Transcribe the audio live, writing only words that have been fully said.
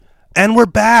And we're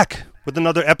back with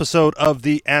another episode of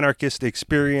the Anarchist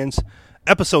Experience,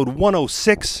 episode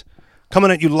 106,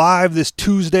 coming at you live this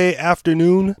Tuesday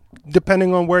afternoon,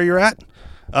 depending on where you're at.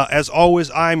 As always,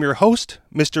 I'm your host,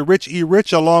 Mr. Rich E.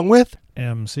 Rich, along with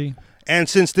MC. And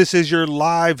since this is your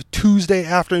live Tuesday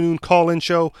afternoon call-in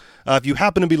show, if you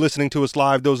happen to be listening to us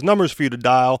live, those numbers for you to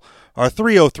dial are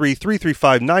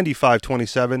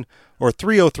 303-335-9527 or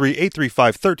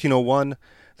 303-835-1301.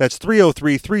 That's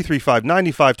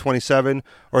 303-335-9527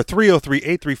 or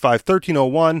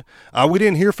 303-835-1301. We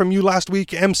didn't hear from you last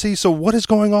week, MC, so what is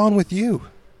going on with you?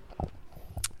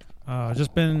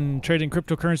 Just been trading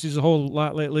cryptocurrencies a whole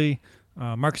lot lately.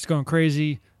 Market's going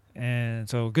crazy, and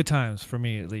so good times for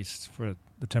me, at least for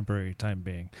the temporary time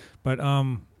being. But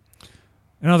in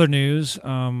other news,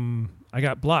 I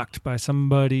got blocked by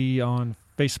somebody on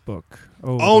Facebook.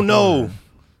 Oh no!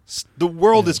 The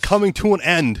world is coming to an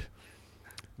end.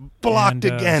 Blocked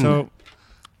again. So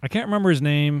I can't remember his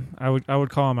name. I would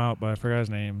call him out, but I forgot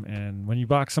his name. And when you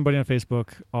block somebody on Facebook,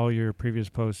 all your previous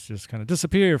posts just kind of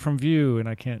disappear from view. And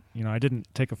I can't, I didn't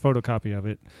take a photocopy of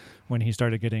it when he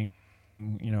started getting,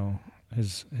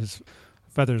 his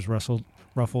feathers ruffled.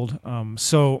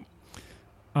 So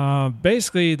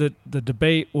basically, the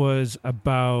debate was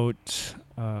about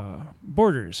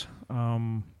borders.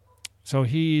 So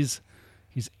he's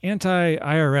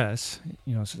anti-IRS,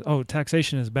 says,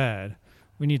 taxation is bad.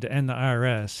 We need to end the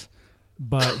IRS.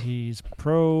 But he's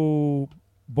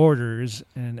pro-borders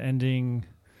and ending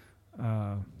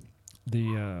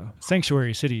the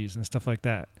sanctuary cities and stuff like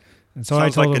that. And so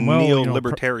Sounds I told like him, a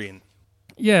neo-libertarian.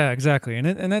 Yeah, exactly.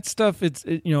 And that stuff, it's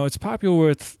popular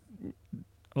with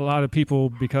a lot of people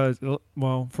because,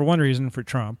 well, for one reason, for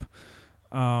Trump,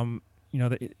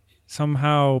 that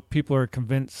somehow people are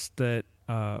convinced that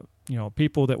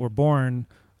people that were born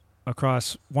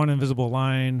across one invisible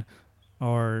line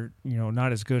are,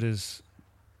 not as good as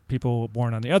people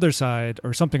born on the other side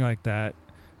or something like that.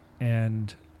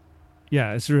 And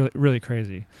yeah, it's really, really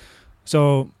crazy.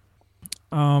 So,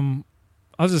 I'll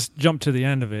just jump to the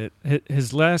end of it.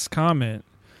 His last comment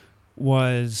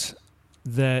was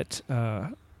that,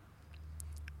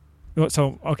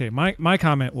 my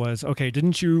comment was,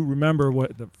 didn't you remember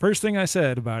what the first thing I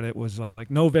said about it was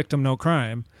like, no victim, no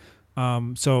crime.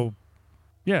 So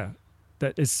yeah,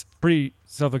 that is pretty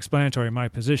self-explanatory, my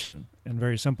position, and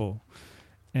very simple.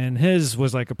 And his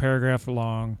was like a paragraph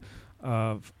long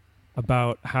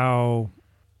about how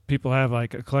people have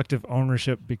like a collective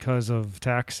ownership because of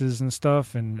taxes and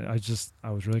stuff. And I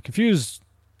was really confused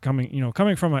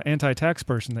coming from an anti-tax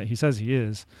person that he says he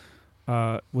is,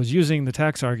 was using the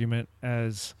tax argument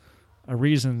as a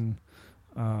reason,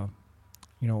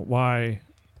 why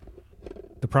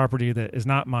the property that is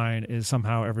not mine is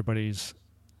somehow everybody's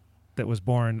that was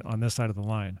born on this side of the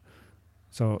line.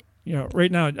 So,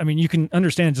 right now, I mean, you can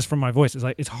understand just from my voice,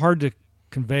 it's hard to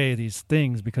convey these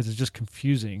things because it's just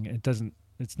confusing.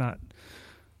 It's not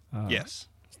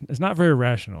very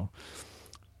rational.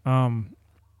 And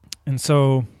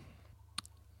so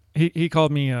he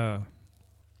called me,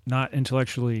 not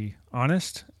intellectually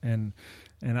honest, and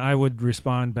I would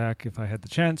respond back if I had the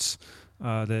chance,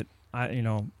 that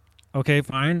okay,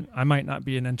 fine. I might not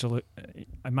be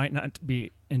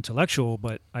intellectual,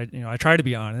 but I try to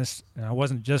be honest, and I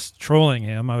wasn't just trolling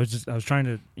him. I was trying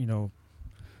to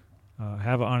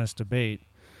have an honest debate.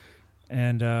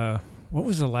 And what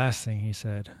was the last thing he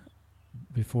said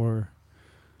before?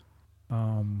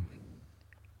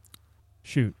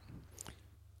 Shoot.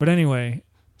 But anyway.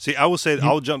 See, I will say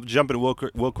I'll jump in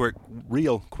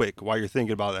real quick while you're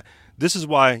thinking about that. This is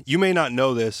why you may not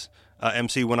know this.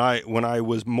 MC, when I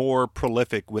was more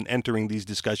prolific when entering these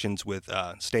discussions with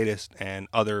statists and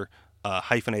other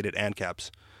hyphenated ANCAPs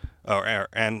or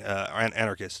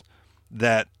anarchists,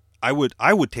 that I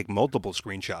would take multiple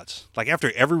screenshots. Like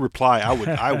after every reply,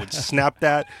 I would snap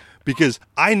that because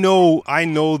I know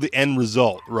the end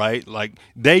result, right? Like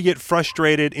they get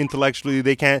frustrated intellectually,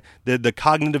 they can't. The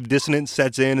cognitive dissonance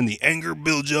sets in, and the anger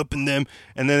builds up in them,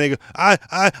 and then they go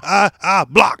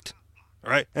blocked.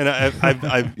 Right, and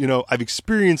I've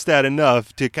experienced that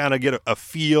enough to kind of get a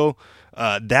feel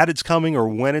that it's coming, or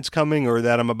when it's coming, or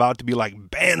that I'm about to be like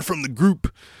banned from the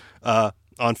group on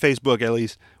Facebook at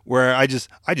least, where I just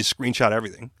screenshot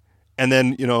everything, and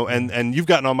then and you've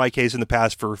gotten on my case in the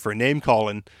past for name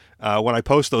calling when I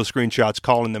post those screenshots,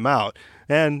 calling them out,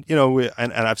 and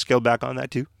and I've scaled back on that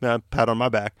too, pat on my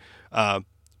back.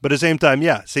 But at the same time,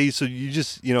 yeah. See, so you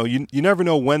just you never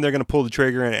know when they're going to pull the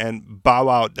trigger and bow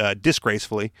out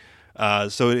disgracefully.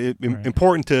 So it's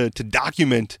important to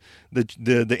document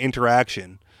the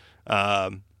interaction.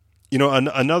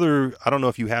 Another, I don't know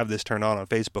if you have this turned on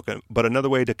Facebook, but another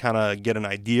way to kind of get an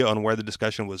idea on where the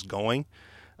discussion was going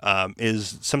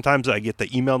is sometimes I get the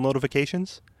email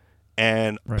notifications,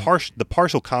 and Right. the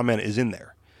partial comment is in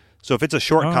there. So if it's a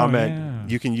short Oh comment,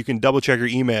 yeah. you can double check your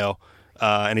email,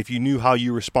 and if you knew how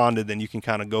you responded, then you can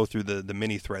kind of go through the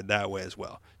mini thread that way as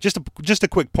well. Just a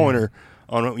quick Yeah. pointer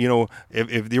on,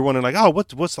 if you're wondering like, oh,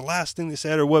 what's the last thing they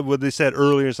said, or what they said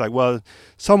earlier. It's like, well,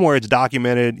 somewhere it's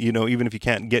documented, even if you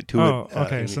can't get to it. Oh,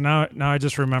 okay. So now I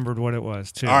just remembered what it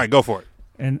was too. All right, go for it.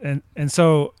 And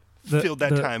so Fill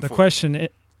that time the for question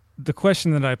the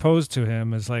question that I posed to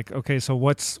him is like, okay, so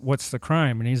what's the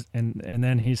crime? And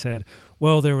then he said,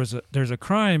 well, there's a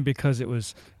crime because it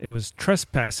was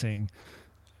trespassing,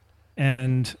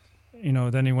 and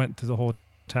then he went through the whole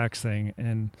tax thing,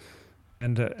 and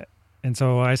uh, and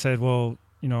so I said, well,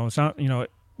 it's not,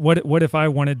 what if I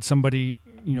wanted somebody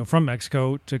from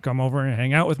Mexico to come over and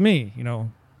hang out with me,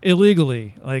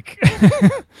 illegally, like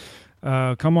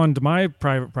come onto my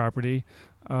private property,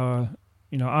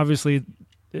 obviously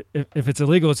if it's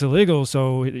illegal, it's illegal.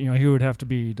 So he would have to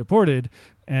be deported,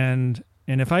 and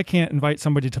if I can't invite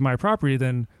somebody to my property,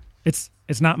 then it's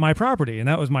not my property. And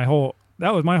that was my whole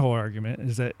argument,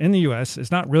 is that in the U.S.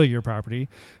 it's not really your property.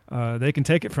 They can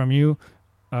take it from you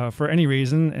for any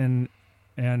reason,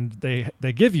 and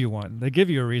they give you one. They give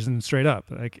you a reason straight up.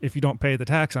 Like if you don't pay the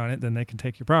tax on it, then they can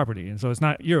take your property, and so it's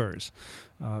not yours.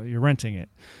 You're renting it,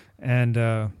 and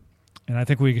I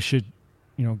think we should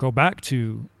go back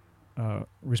to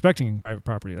respecting private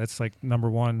property. That's like number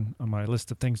one on my list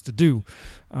of things to do.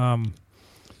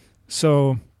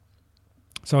 So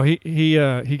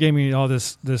he gave me all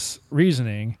this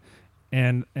reasoning,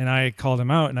 and I called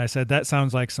him out and I said that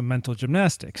sounds like some mental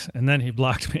gymnastics, and then he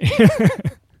blocked me.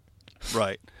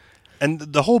 Right. And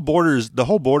the whole borders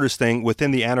thing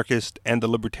within the anarchist and the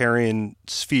libertarian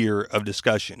sphere of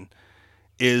discussion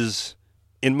is,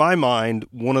 in my mind,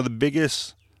 one of the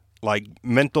biggest like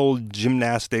mental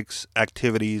gymnastics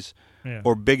activities Yeah.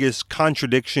 or biggest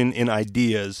contradiction in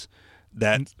ideas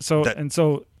that And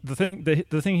so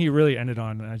the thing he really ended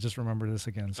on, and I just remember this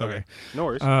again. Sorry. Okay. No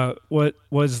worries. What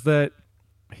was that?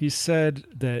 He said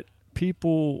that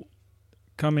people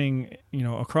coming,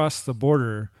 across the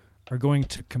border are going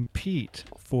to compete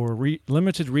for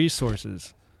limited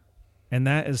resources, and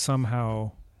that is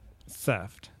somehow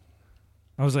theft.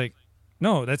 I was like,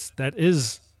 no, that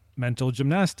is mental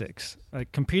gymnastics.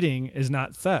 Like competing is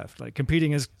not theft. Like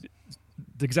competing is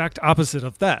the exact opposite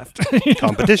of theft.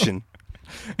 Competition.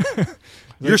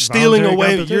 You're Like stealing voluntary away.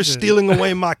 competition. You're stealing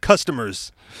away my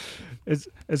customers. And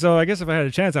so I guess if I had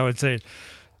a chance, I would say,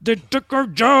 they took our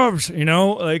jobs.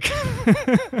 Like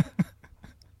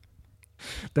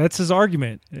that's his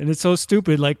argument, and it's so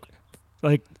stupid. Like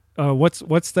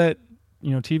what's that?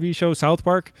 TV show South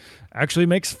Park actually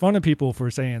makes fun of people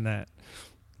for saying that.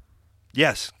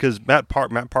 Yes, because Matt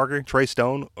Parker, Trey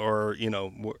Stone, are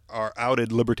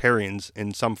outed libertarians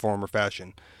in some form or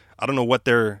fashion. I don't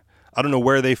know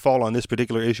where they fall on this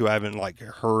particular issue. I haven't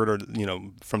heard or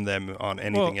from them on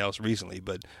anything else recently,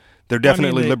 but they're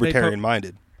definitely libertarian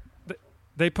minded.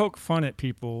 They poke fun at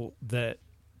people that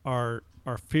are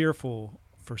fearful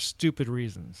for stupid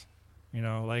reasons.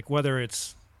 Like whether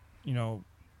it's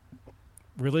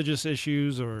religious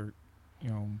issues or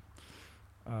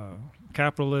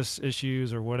capitalist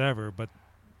issues or whatever, but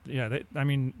yeah,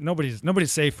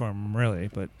 nobody's safe from them really,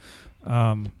 but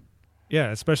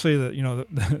yeah, especially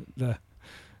the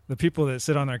people that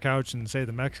sit on their couch and say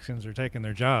the Mexicans are taking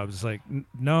their jobs. It's like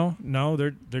no,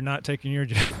 they're not taking your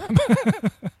job.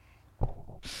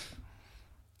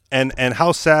 And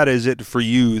how sad is it for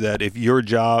you that if your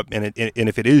job and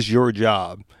if it is your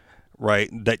job, right,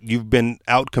 that you've been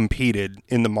outcompeted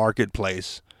in the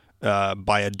marketplace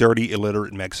by a dirty,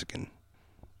 illiterate Mexican,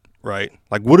 right?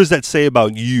 Like, what does that say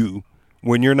about you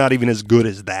when you're not even as good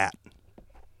as that?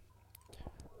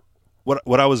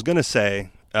 What I was gonna say,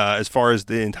 as far as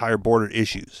the entire border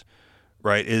issues,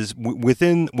 right, is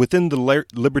within the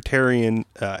libertarian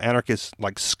anarchist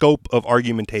scope of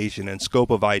argumentation and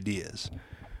scope of ideas,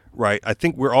 right? I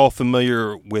think we're all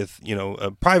familiar with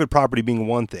private property being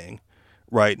one thing,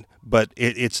 right? But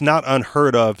it's not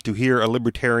unheard of to hear a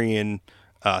libertarian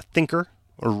thinker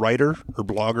or writer or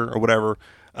blogger or whatever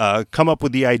come up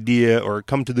with the idea or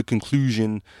come to the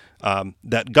conclusion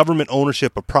that government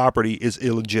ownership of property is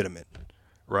illegitimate,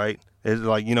 right? It's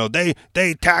like,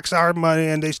 they tax our money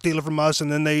and they steal it from us,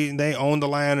 and then they own the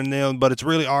land, but it's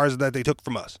really ours that they took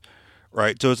from us,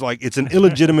 right? So it's like it's an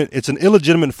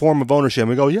illegitimate form of ownership. And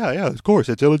we go, yeah, of course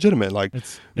it's illegitimate. Like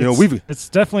It's we've it's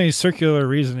definitely circular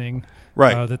reasoning.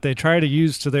 Right. that they try to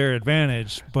use to their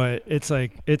advantage, but it's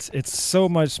like it's so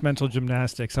much mental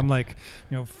gymnastics. I'm like,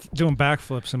 doing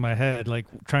backflips in my head, like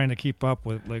trying to keep up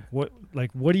with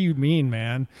what do you mean,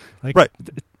 man? Like, Right.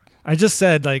 I just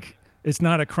said like it's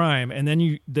not a crime, and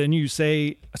then you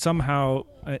say somehow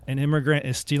an immigrant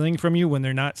is stealing from you when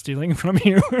they're not stealing from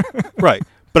you. Right.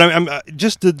 But I'm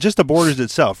just the borders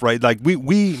itself, right? Like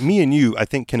me and you, I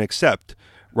think, can accept,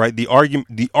 right, the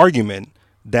argument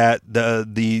that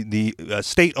the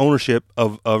state ownership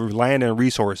of land and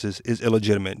resources is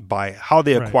illegitimate by how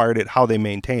they acquired it, how they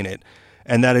maintain it,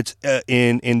 and that it's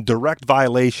in direct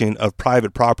violation of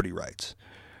private property rights,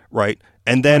 right?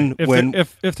 And then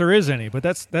if there is any, but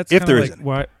that's if there like isn't.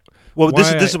 why. Well,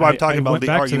 why this is why I'm talking about the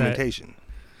back to argumentation.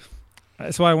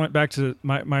 That's why I went back to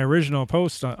my original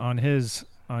post on his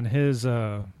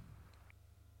wall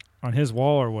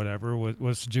or whatever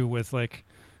was to do with like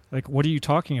what are you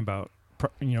talking about?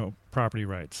 Property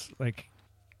rights. Like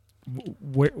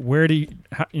where do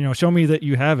you show me that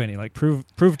you have any? Like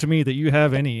prove to me that you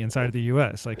have any inside of the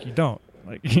U.S. Like you don't.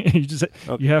 Like you just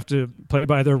you have to play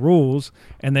by their rules,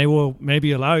 and they will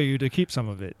maybe allow you to keep some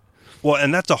of it. Well,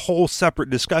 and that's a whole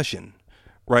separate discussion,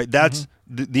 right? That's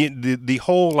the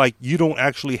whole like you don't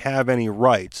actually have any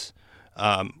rights.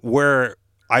 Where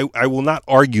I will not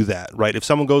argue that, right? If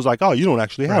someone goes like, "Oh, you don't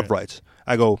actually have rights,"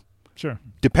 I go, "Sure."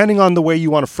 Depending on the way you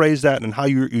want to phrase that and how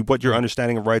what your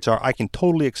understanding of rights are, I can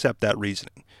totally accept that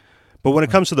reasoning. But when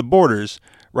it comes to the borders,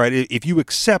 right? If you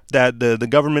accept that the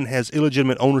government has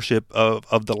illegitimate ownership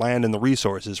of the land and the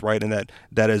resources, right, and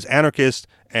that as anarchists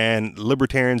and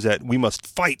libertarians that we must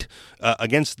fight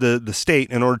against the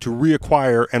state in order to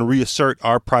reacquire and reassert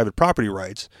our private property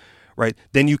rights, right?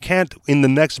 Then you can't, in the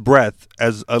next breath,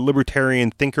 as a libertarian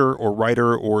thinker or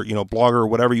writer or blogger or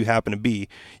whatever you happen to be,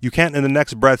 you can't in the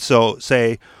next breath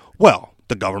say, well,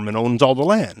 the government owns all the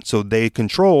land, so they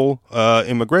control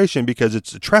immigration because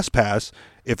it's a trespass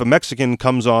if a Mexican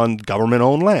comes on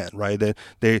government-owned land, right?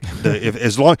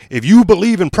 If you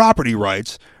believe in property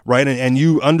rights, right, and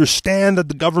you understand that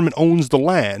the government owns the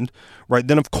land, right,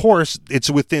 then of course it's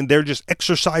within. They're just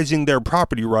exercising their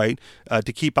property right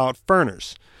to keep out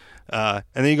foreigners. And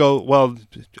then you go, well,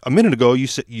 a minute ago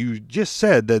you just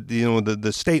said that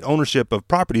the state ownership of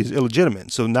property is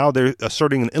illegitimate. So now they're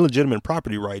asserting an illegitimate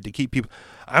property right to keep people.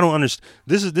 I don't understand.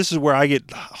 This is where I get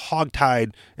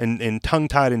hogtied and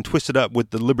tongue-tied and twisted up with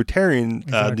the libertarian,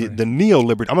 exactly. the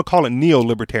neo-libertarian. I'm gonna call it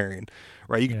neo-libertarian,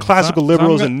 right? You get classical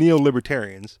liberals and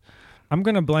neo-libertarians. I'm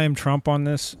gonna blame Trump on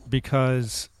this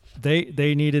because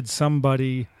they needed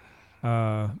somebody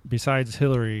besides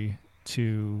Hillary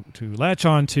to latch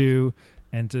onto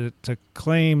and to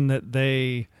claim that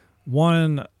they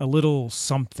won a little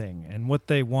something, and what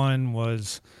they won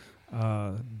was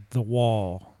the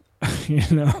wall.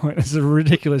 It's a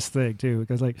ridiculous thing too,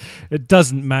 because like it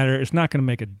doesn't matter. It's not going to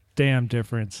make a damn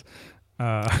difference,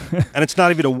 and it's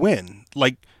not even a win.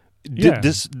 Like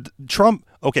this Trump.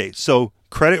 Okay, so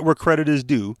credit where credit is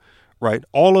due, right?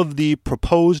 All of the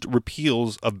proposed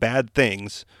repeals of bad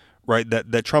things, right,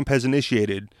 that Trump has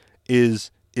initiated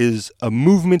is a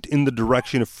movement in the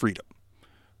direction of freedom,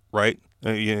 right?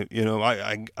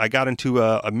 I got into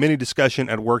a mini discussion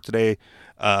at work today,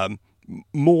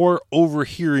 more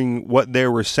overhearing what they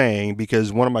were saying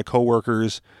because one of my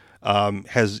coworkers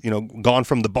has gone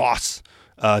from the boss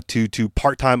to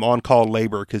part-time on-call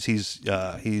labor because he's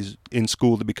in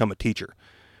school to become a teacher.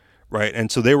 Right,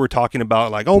 and so they were talking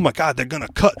about like, oh my God, they're gonna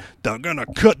cut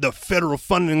the federal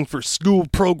funding for school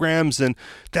programs, and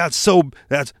that's so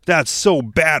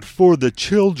bad for the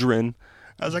children.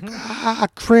 I was like,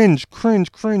 cringe.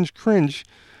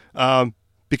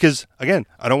 Because again,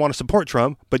 I don't want to support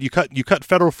Trump, but you cut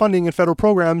federal funding and federal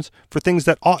programs for things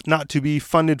that ought not to be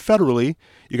funded federally.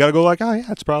 You got to go like, oh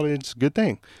yeah, it's a good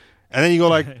thing. And then you go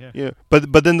like,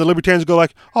 but then the libertarians go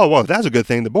like, oh well, that's a good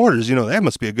thing. The borders, that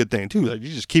must be a good thing too. Like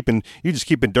you're just keeping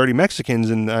dirty Mexicans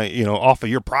and off of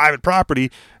your private property,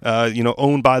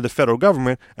 owned by the federal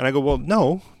government. And I go, well,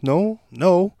 no,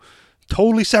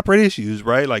 totally separate issues,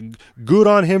 right? Like good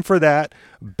on him for that,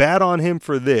 bad on him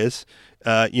for this,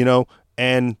 and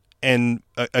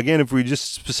again, if we're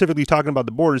just specifically talking about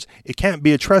the borders, it can't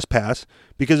be a trespass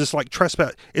because it's like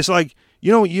trespass. It's like.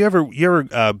 You ever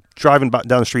driving down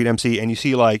the street, MC, and you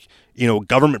see like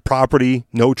government property,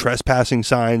 no trespassing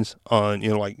signs on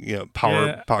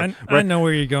power. Right? I know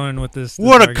where you're going with this.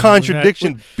 What a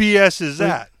contradiction! BS is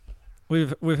that?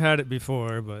 We've had it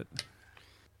before, but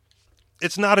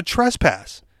it's not a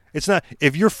trespass. It's not,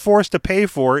 if you're forced to pay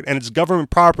for it and it's government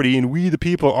property and we the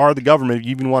people are the government, if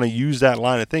you even want to use that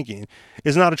line of thinking,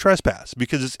 it's not a trespass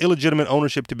because it's illegitimate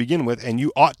ownership to begin with, and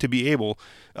you ought to be able,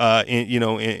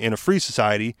 in a free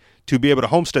society, to be able to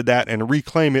homestead that and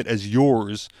reclaim it as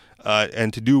yours,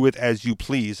 and to do with as you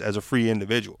please as a free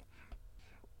individual.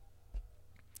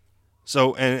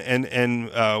 So and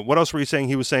what else were you saying?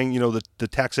 He was saying, the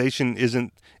taxation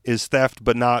is theft,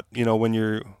 but not, when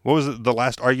you're, what was the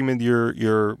last argument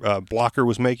your blocker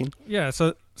was making? Yeah,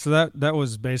 so that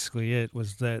was basically it.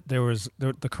 Was that there was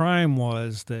the crime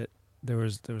was that there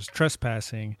was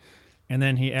trespassing, and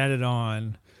then he added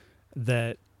on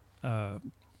that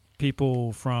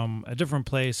people from a different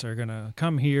place are going to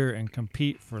come here and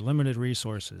compete for limited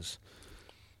resources.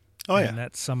 Oh, yeah. And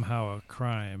that's somehow a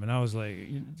crime. And I was like,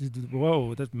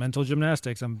 whoa, that's mental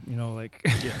gymnastics. I'm,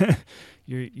 Yeah.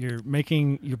 you're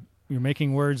making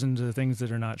words into things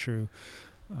that are not true.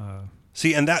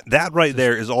 See, and that right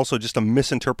there is also just a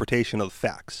misinterpretation of the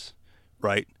facts,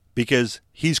 right? Because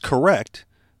he's correct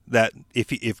that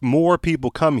if more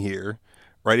people come here,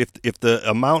 right, if the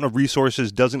amount of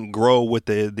resources doesn't grow with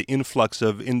the influx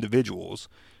of individuals,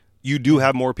 you do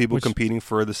have more people competing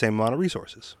for the same amount of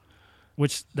resources.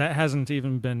 Which that hasn't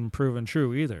even been proven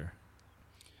true either.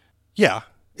 Yeah,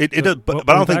 it does, but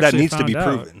I don't think that needs to be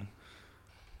proven.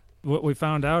 What we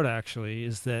found out actually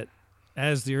is that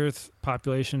as the Earth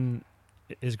population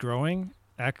is growing,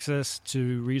 access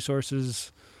to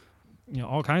resources,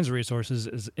 all kinds of resources,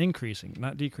 is increasing,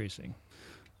 not decreasing.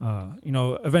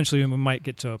 Eventually we might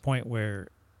get to a point where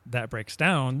that breaks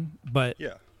down, but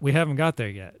we haven't got there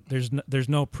yet. There's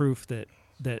no proof that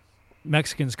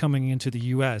Mexicans coming into the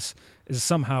U.S. is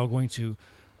somehow going to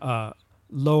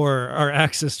lower our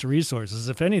access to resources.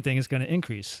 If anything, it's going to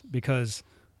increase because,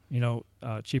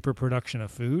 cheaper production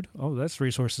of food. Oh, that's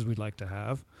resources we'd like to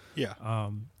have. Yeah.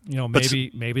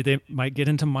 Maybe they might get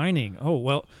into mining. Oh,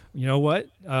 well, you know what?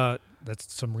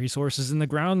 That's some resources in the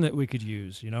ground that we could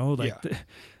use.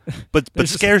 But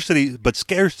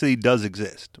scarcity does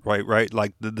exist, right? Right,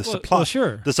 like the supply. Well,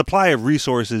 sure. The supply of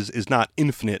resources is not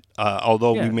infinite,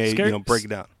 although we may break it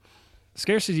down.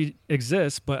 Scarcity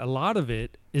exists, but a lot of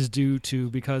it is due to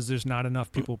because there's not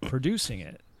enough people producing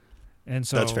it, and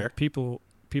so that's fair. People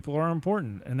are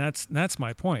important, and that's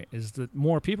my point. Is that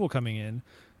more people coming in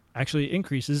actually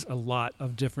increases a lot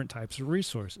of different types of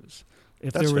resources.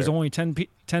 If there was only 10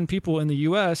 people in the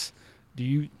U.S., do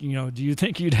you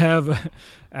think you'd have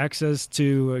access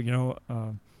to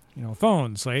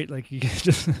phones, right? Like you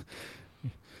just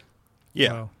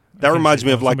that reminds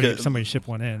me of somebody ship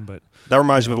one in, but that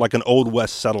reminds me of like an Old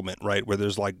West settlement, right? Where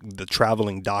there's like the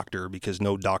traveling doctor because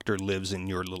no doctor lives in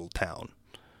your little town,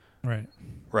 right?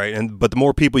 But the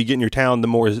more people you get in your town, the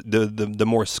more the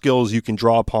more skills you can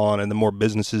draw upon, and the more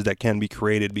businesses that can be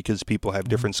created because people have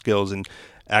different skills and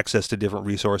access to different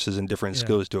resources and different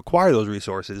skills to acquire those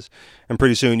resources. And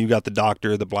pretty soon you got the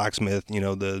doctor, the blacksmith,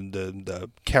 the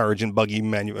carriage and buggy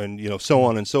and so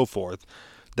on and so forth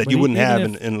that you wouldn't have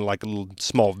in like a little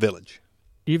small village.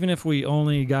 Even if we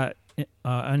only got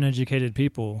uneducated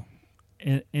people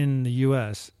in the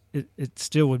U.S., it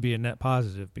still would be a net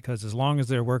positive because as long as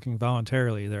they're working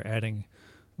voluntarily, they're adding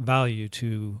value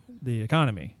to the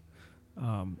economy.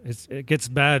 It gets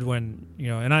bad when,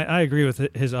 and I agree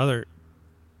with his other,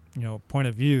 point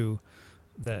of view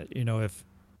that,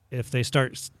 if they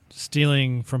start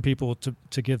stealing from people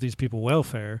to give these people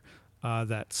welfare,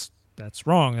 that's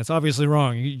wrong. That's obviously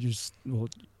wrong.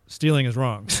 Stealing is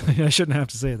wrong. I shouldn't have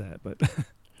to say that, but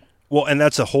well, and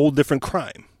that's a whole different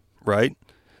crime, right?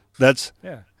 That's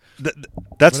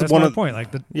that's one my of point.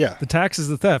 Like the tax is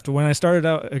the theft. When I started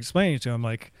out explaining to him,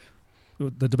 like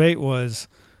the debate was,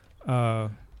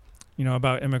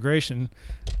 about immigration,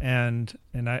 and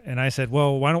I said,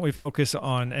 well, why don't we focus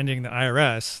on ending the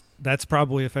IRS? That's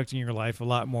probably affecting your life a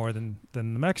lot more than the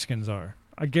Mexicans are.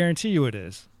 I guarantee you it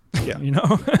is. Yeah,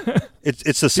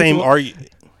 it's the same argument.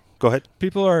 Go ahead.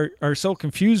 People are so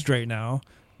confused right now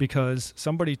because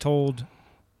somebody told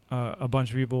a bunch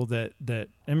of people that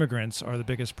immigrants are the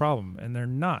biggest problem, and they're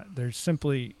not. They're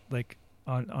simply like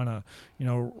on a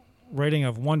rating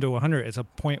of 1 to 100, it's a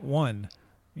 0.1.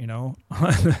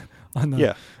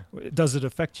 Does it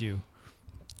affect you?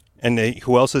 And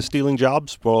who else is stealing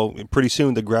jobs? Well, pretty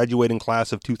soon the graduating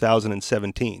class of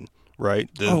 2017, right?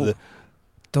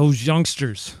 Those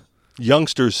youngsters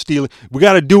stealing. We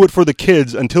got to do it for the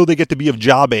kids until they get to be of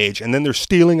job age, and then they're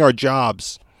stealing our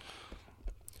jobs.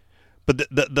 But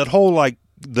that whole like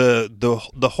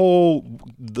the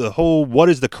whole what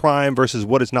is the crime versus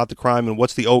what is not the crime, and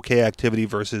what's the okay activity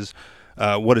versus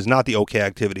what is not the okay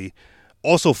activity.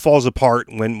 also falls apart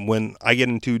when I get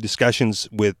into discussions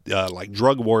with like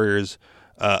drug warriors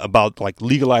about like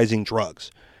legalizing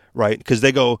drugs, right? Because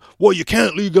they go, well, you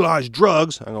can't legalize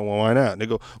drugs. I go, well, why not? And they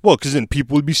go, well, because then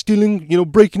people would be stealing,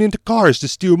 breaking into cars to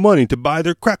steal money to buy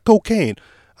their crack cocaine.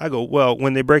 I go, well,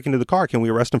 when they break into the car, can we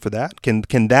arrest them for that?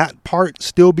 Can that part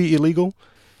still be illegal?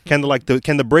 Can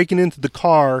the breaking into the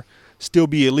car still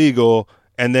be illegal?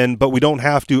 And then, but we don't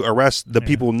have to arrest the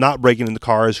people not breaking in the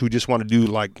cars who just want to do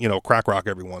like, crack rock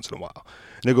every once in a while.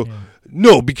 And they go,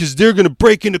 no, because they're going to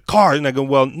break into cars. And I go,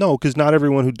 well, no, because not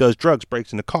everyone who does drugs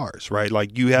breaks into cars, right?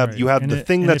 Like you have the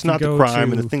thing that's not the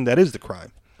crime and the thing that is the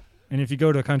crime. And if you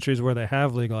go to countries where they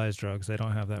have legalized drugs, they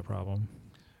don't have that problem.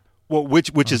 Well,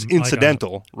 which is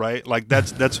incidental, right? Like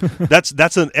that's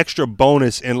an extra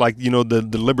bonus in like the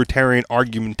libertarian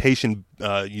argumentation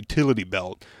utility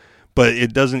belt. But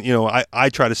it doesn't, I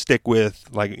try to stick with,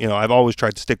 like, I've always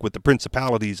tried to stick with the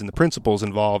principalities and the principles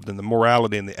involved and the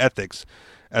morality and the ethics,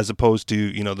 as opposed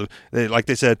to, like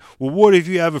they said, well, what if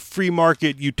you have a free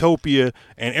market utopia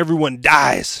and everyone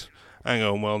dies? I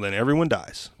go, well, then everyone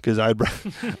dies, because I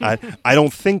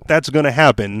don't think that's going to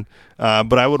happen,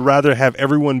 but I would rather have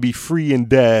everyone be free and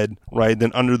dead, right,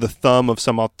 than under the thumb of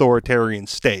some authoritarian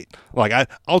state. Like,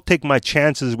 I'll take my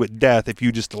chances with death if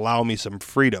you just allow me some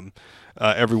freedom.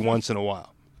 Every once in a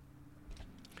while,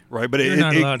 right? But you're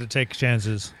not allowed to take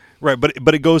chances, right? But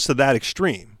it goes to that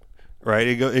extreme, right?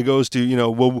 It goes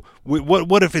to well,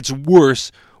 what if it's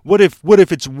worse? What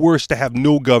if it's worse to have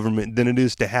no government than it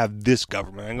is to have this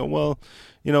government? I go, well,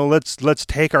 let's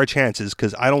take our chances,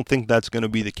 because I don't think that's going to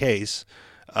be the case,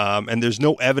 and there's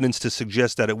no evidence to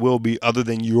suggest that it will be, other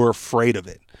than you're afraid of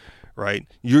it. Right,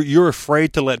 you're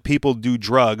afraid to let people do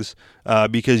drugs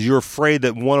because you're afraid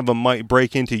that one of them might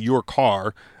break into your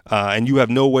car, and you have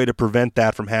no way to prevent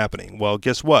that from happening. Well,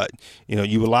 guess what?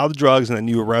 You allow the drugs, and then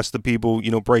you arrest the people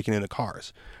breaking into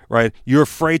cars. Right, you're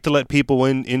afraid to let people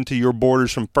into your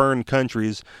borders from foreign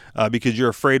countries because you're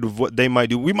afraid of what they might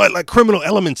do. We might let criminal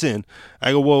elements in.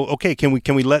 I go, well, okay, can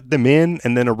we let them in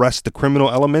and then arrest the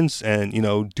criminal elements and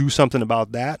do something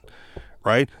about that?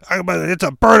 Right? It's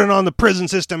a burden on the prison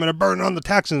system and a burden on the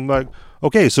taxes. I'm like,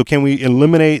 okay, so can we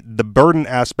eliminate the burden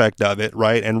aspect of it,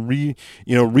 right? And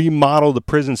remodel the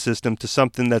prison system to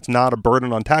something that's not a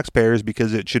burden on taxpayers,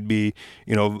 because it should be,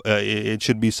 it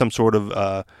should be some sort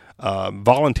of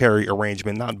voluntary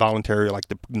arrangement, not voluntary like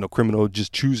the criminal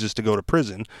just chooses to go to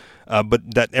prison,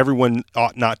 but that everyone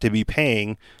ought not to be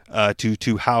paying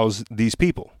to house these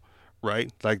people.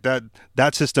 Right, like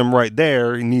that system right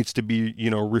there needs to be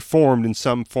reformed in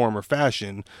some form or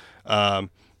fashion,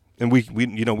 and we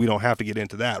don't have to get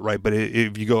into that, right? But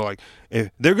if you go like,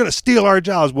 if they're going to steal our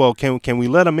jobs, well, can we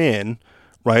let them in,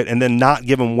 right? And then not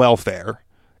give them welfare,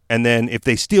 and then if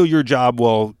they steal your job,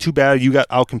 well, too bad, you got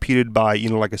outcompeted by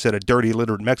like I said, a dirty,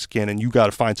 illiterate Mexican, and you got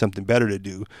to find something better to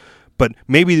do. But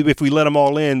maybe if we let them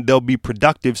all in, they'll be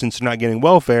productive since they're not getting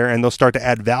welfare, and they'll start to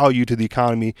add value to the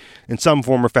economy in some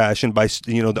form or fashion by,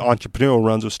 the entrepreneurial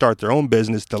runs will start their own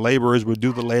business. The laborers will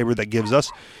do the labor that gives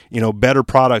us, better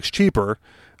products cheaper,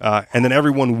 and then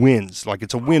everyone wins. Like,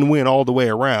 it's a win-win all the way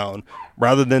around,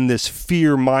 rather than this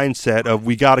fear mindset of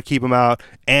we got to keep them out.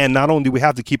 And not only do we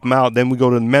have to keep them out, then we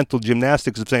go to the mental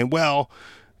gymnastics of saying, well,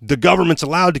 the government's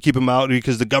allowed to keep them out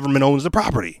because the government owns the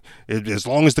property. As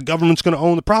long as the government's going to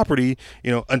own the property,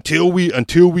 until we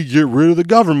get rid of the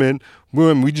government,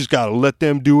 we just got to let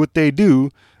them do what they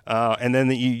do. And then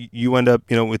you end up,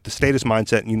 with the status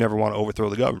mindset, and you never want to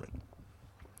overthrow the government.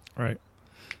 Right.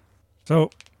 So,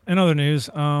 in other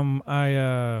news,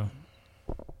 I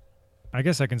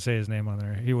guess I can say his name on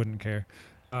there. He wouldn't care.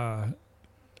 I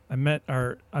met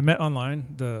online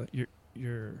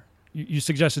You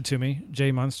suggested to me,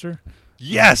 Jay Munster.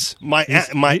 Yes, my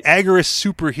agorist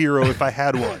superhero, if I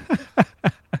had one.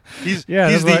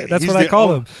 That's what I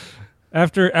call him.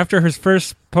 After his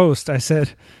first post, I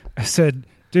said,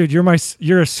 dude, you're a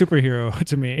superhero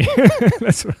to me.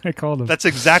 That's what I called him. That's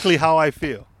exactly how I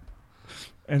feel.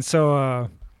 And so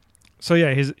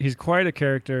yeah, he's quite a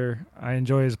character. I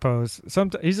enjoy his posts.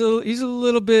 Sometimes he's a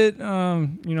little bit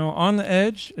on the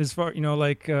edge as far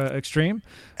extreme,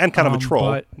 and kind of a troll.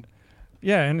 But,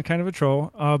 yeah, and kind of a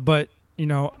troll. But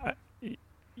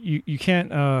you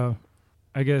can't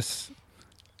I guess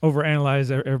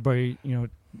overanalyze everybody.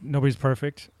 Nobody's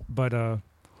perfect, but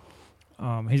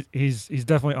he's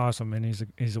definitely awesome, and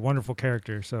he's a wonderful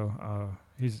character. So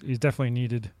he's definitely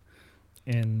needed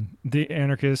in the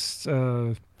Anarchist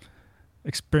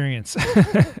Experience.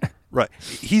 Right.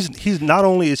 He's not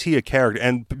only is he a character,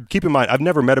 and keep in mind, I've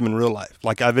never met him in real life.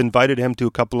 Like, I've invited him to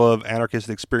a couple of Anarchist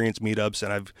Experience meetups,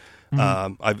 and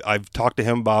I've talked to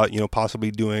him about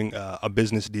possibly doing a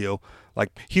business deal. Like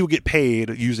he would get paid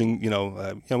using we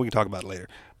can talk about it later.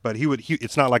 But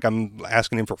it's not like I'm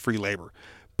asking him for free labor.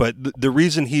 But the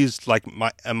reason he's like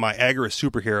my agorist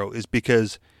superhero is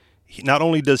because not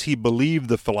only does he believe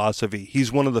the philosophy,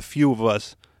 he's one of the few of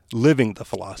us living the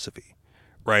philosophy,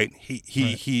 right?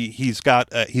 He's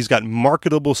got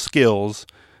marketable skills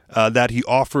that he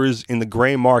offers in the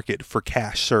gray market for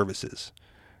cash services,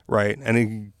 right? And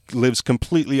he lives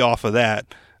completely off of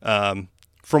that.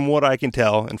 From what I can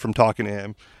tell and from talking to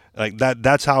him, like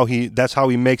that's how he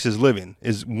makes his living,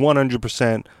 is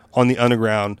 100% on the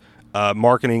underground,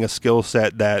 marketing a skill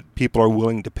set that people are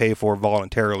willing to pay for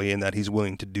voluntarily and that he's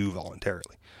willing to do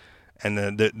voluntarily.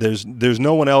 And there's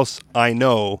no one else I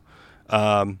know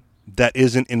that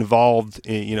isn't involved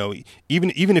in,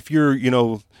 even if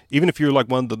you're like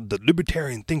one of the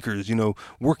libertarian thinkers,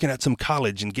 working at some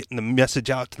college and getting the message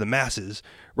out to the masses,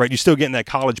 right? You're still getting that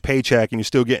college paycheck and you're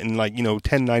still getting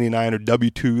 1099 or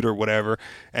W-2'd or whatever.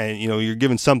 And, you're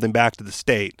giving something back to the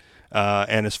state.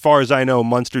 And as far as I know,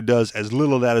 Munster does as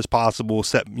little of that as possible,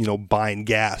 except, buying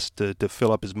gas to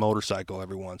fill up his motorcycle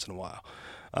every once in a while.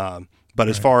 But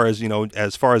as far as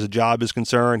a job is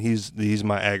concerned, he's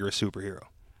my agorist superhero.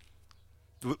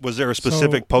 Was there a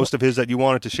specific post of his that you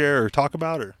wanted to share or talk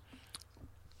about, or?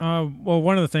 Well,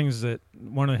 one of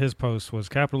his posts was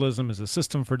capitalism is a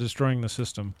system for destroying the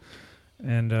system.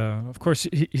 And, of course,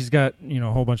 he's got, a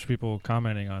whole bunch of people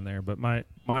commenting on there. But my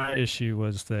issue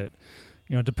was that,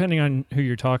 depending on who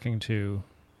you're talking to,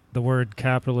 the word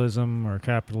capitalism or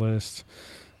capitalist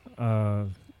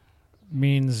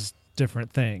means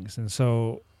different things. And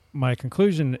so my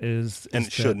conclusion is and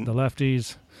it shouldn't. The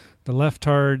lefties, the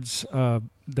leftards,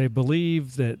 they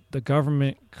believe that the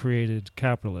government created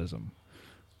capitalism.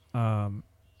 And,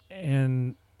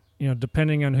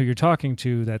 depending on who you're talking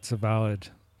to, that's a valid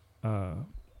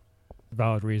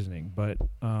reasoning. But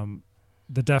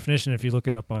the definition, if you look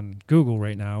it up on Google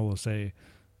right now, will say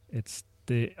it's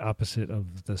the opposite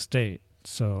of the state.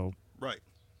 So, right.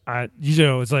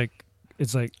 It's like,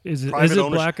 is it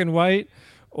black and white,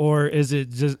 or is it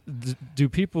just, do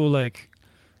people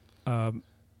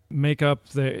make up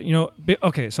the,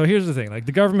 okay, so here's the thing, like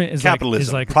the government is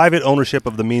capitalism, like private ownership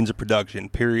of the means of production,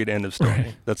 period, end of story.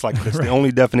 Right. That's the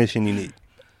only definition you need.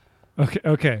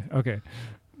 Okay.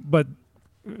 But,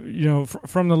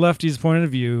 from the lefties' point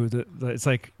of view, it's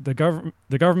like the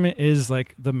government is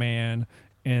like the man,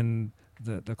 and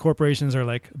the corporations are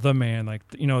like the man, like,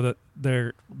 that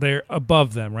they're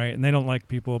above them, right? And they don't like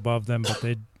people above them, but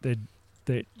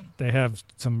they have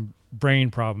some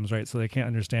brain problems, right? So they can't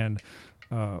understand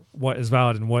what is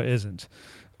valid and what isn't.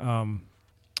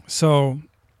 So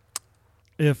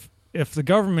if the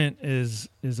government is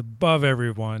above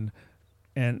everyone,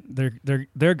 and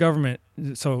their government,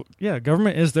 so yeah,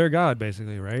 government is their God,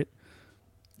 basically, right?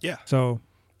 Yeah. So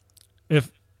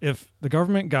if the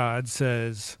government God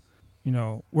says,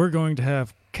 we're going to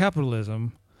have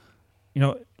capitalism,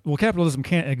 capitalism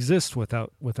can't exist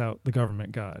without the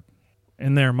government God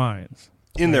in their minds.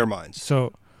 In their minds.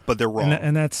 So, but they're wrong.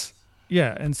 And that's,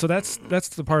 yeah. And so that's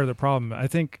the part of the problem. I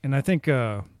think,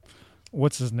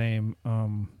 what's his name?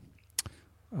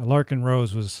 Larkin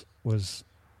Rose was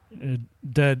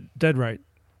dead right.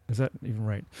 Is that even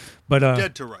right? But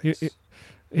dead to rights.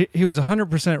 He was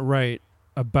 100% right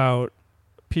about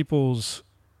people's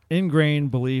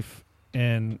ingrained belief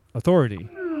in authority,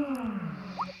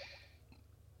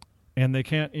 and they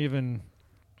can't even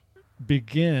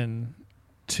begin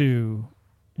to,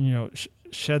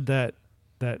 shed that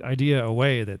idea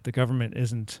away that the government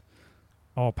isn't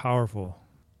all powerful.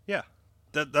 Yeah.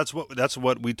 That's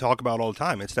what we talk about all the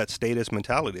time. It's that statist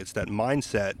mentality. It's that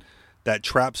mindset that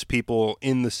traps people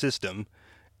in the system,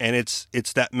 and it's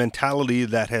that mentality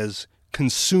that has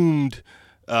consumed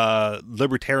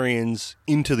libertarians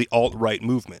into the alt-right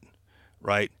movement,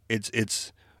 right?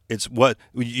 It's what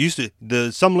we used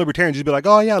to. Some libertarians used to be like,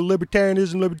 oh yeah,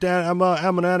 libertarianism, libertarian. I'm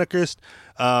an anarchist,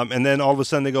 and then all of a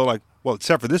sudden they go like, well,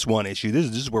 except for this one issue, this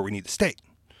is where we need the state,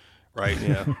 right?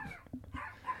 Yeah.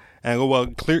 And I go, well,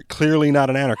 clearly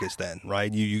not an anarchist then,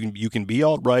 right? You can be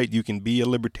alt-right, you can be a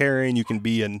libertarian, you can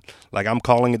be like I'm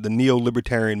calling it the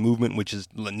neo-libertarian movement, which is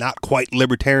not quite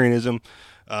libertarianism,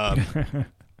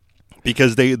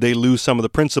 because they lose some of the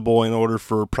principle in order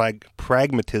for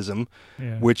pragmatism,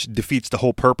 yeah, which defeats the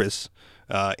whole purpose,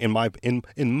 in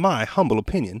my humble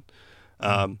opinion.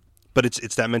 But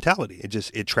it's that mentality.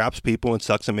 It traps people and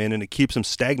sucks them in, and it keeps them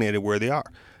stagnated where they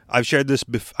are. I've shared this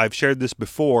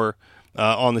before.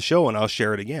 on the show, and I'll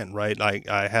share it again, right?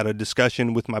 I had a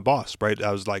discussion with my boss, right?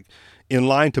 I was like in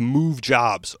line to move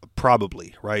jobs,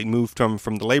 probably, right? Move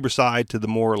from the labor side to the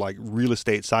more like real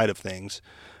estate side of things,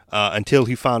 until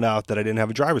he found out that I didn't have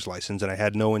a driver's license and I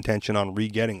had no intention on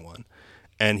re-getting one.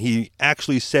 And he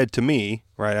actually said to me,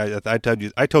 right? I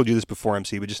told you this before,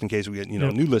 MC, but just in case we get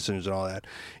new listeners and all that,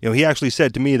 he actually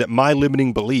said to me that my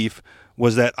limiting belief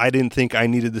was that I didn't think I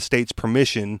needed the state's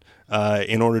permission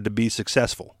in order to be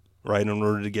successful, right? In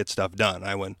order to get stuff done.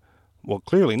 I went, well,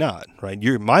 clearly not, right?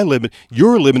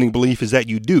 Your limiting belief is that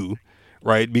you do,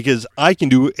 right? Because I can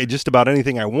do just about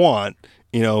anything I want,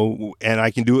 and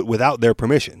I can do it without their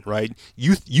permission, right?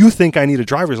 You think I need a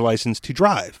driver's license to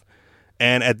drive.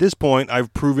 And at this point,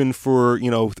 I've proven for,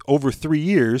 over 3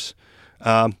 years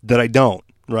that I don't,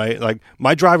 right? Like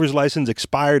my driver's license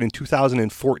expired in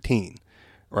 2014,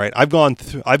 right? I've gone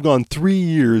 3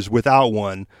 years without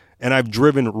one, and I've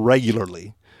driven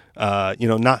regularly.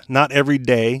 Not every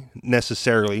day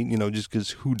necessarily, just because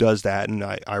who does that? And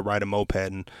I ride a moped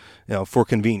and, for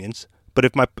convenience. But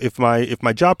if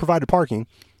my job provided parking,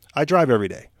 I drive every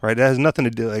day, right? It has nothing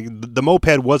to do, like the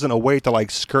moped wasn't a way to like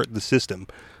skirt the system.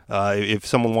 If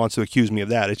someone wants to accuse me of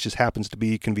that, it just happens to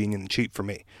be convenient and cheap for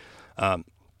me.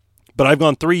 But I've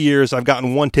gone 3 years. I've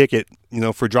gotten one ticket,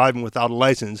 for driving without a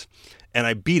license, and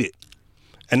I beat it.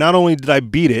 And not only did I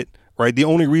beat it, right, the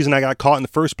only reason I got caught in the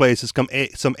first place is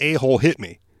some a-hole hit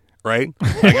me, right?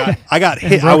 I got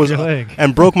hit.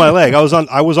 And broke my leg. I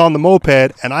was on the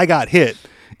moped, and I got hit,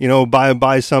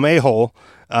 by some a-hole.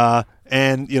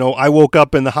 And, I woke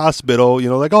up in the hospital,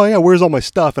 like, oh, yeah, where's all my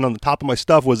stuff? And on the top of my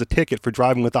stuff was a ticket for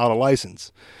driving without a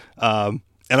license. And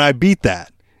I beat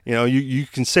that. You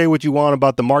can say what you want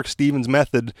about the Mark Stevens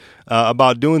method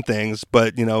about doing things,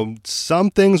 but,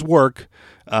 some things work.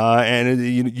 And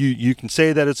you can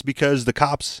say that it's because the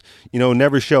cops,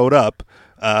 never showed up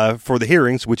for the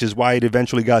hearings, which is why it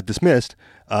eventually got dismissed.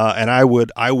 And I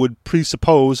would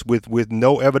presuppose with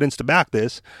no evidence to back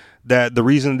this, that the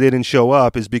reason they didn't show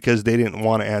up is because they didn't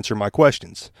want to answer my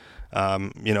questions,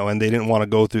 and they didn't want to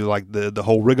go through like the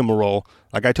whole rigmarole.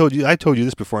 Like I told you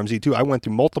this before, MC, too. I went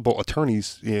through multiple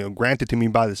attorneys, granted to me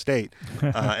by the state,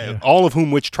 all of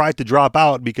whom which tried to drop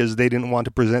out because they didn't want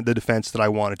to present the defense that I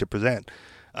wanted to present.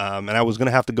 And I was going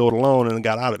to have to go it alone, and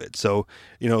got out of it. So,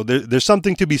 there's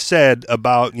something to be said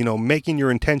about, making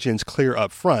your intentions clear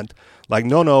up front. Like,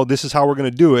 no, this is how we're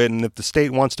going to do it. And if the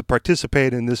state wants to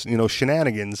participate in this,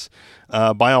 shenanigans,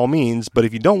 by all means. But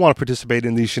if you don't want to participate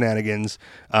in these shenanigans,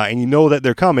 and you know that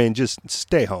they're coming, just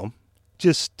stay home.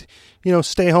 Just,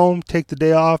 stay home, take the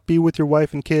day off, be with your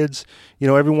wife and kids.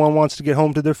 Everyone wants to get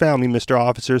home to their family, Mr.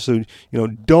 Officer. So,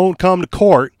 don't come to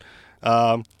court,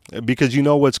 because you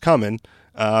know what's coming.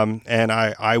 And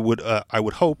I would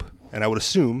hope, and I would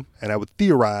assume, and I would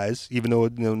theorize, even though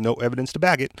no evidence to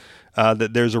back it,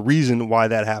 that there's a reason why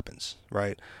that happens,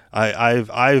 right?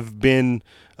 I've been,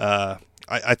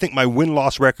 I think my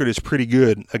win-loss record is pretty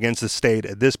good against the state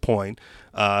at this point,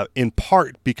 in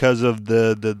part because of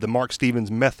the Mark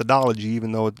Stevens methodology,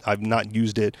 even though I've not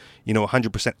used it,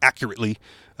 100% accurately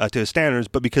to his standards,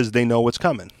 but because they know what's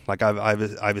coming. Like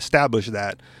I've established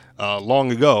that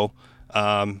long ago.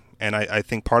 And I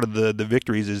think part of the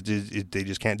victories is they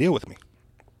just can't deal with me.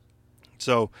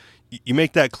 So you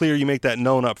make that clear, you make that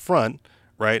known up front,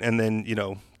 right? And then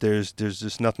there's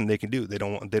just nothing they can do. They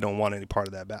don't want any part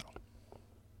of that battle.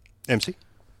 MC?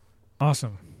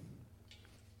 Awesome.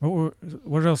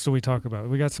 What else do we talk about?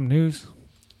 We got some news.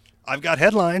 I've got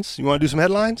headlines. You want to do some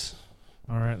headlines?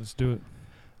 All right, let's do it.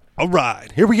 All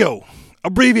right, here we go.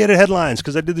 Abbreviated headlines,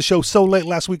 because I did the show so late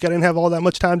last week I didn't have all that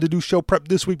much time to do show prep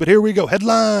this week, but here we go.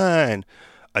 Headline: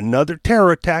 another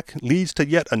terror attack leads to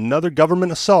yet another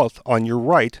government assault on your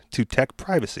right to tech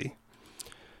privacy.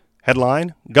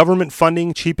 Headline: government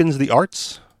funding cheapens the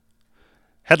arts.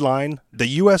 Headline: the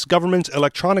U.S. government's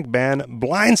electronic ban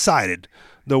blindsided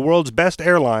the world's best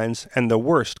airlines, and the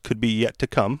worst could be yet to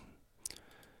come.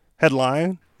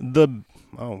 Headline: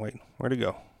 oh wait, where'd it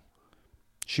go?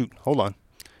 Shoot, hold on.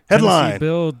 Headline.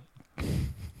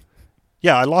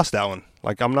 Yeah, I lost that one.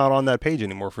 Like, I'm not on that page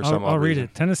anymore for some odd reason. I'll read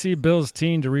it. Tennessee bills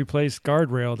teen to replace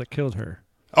guardrail that killed her.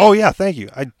 Oh, yeah, thank you.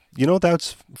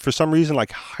 That's for some reason,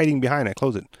 like, hiding behind it.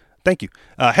 Close it. Thank you.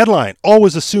 Headline: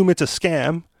 always assume it's a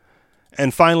scam.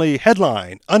 And finally,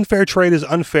 headline: unfair trade is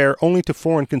unfair only to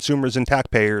foreign consumers and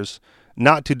taxpayers,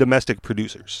 not to domestic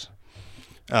producers.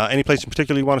 Any place in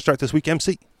particular you want to start this week,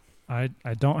 MC? I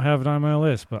don't have it on my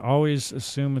list, but always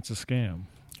assume it's a scam.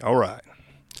 All right.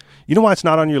 You know why it's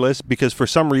not on your list? Because for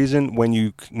some reason, when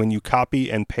you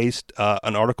copy and paste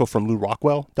an article from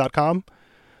LouRockwell.com,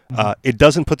 it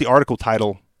doesn't put the article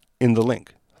title in the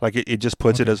link. Like it just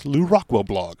puts it as Lou Rockwell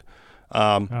blog.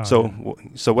 So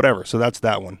whatever. So that's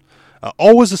that one.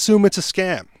 Always assume it's a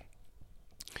scam.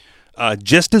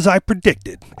 Just as I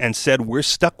predicted and said, we're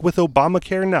stuck with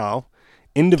Obamacare now,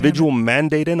 individual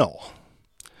mandate and all.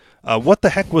 What the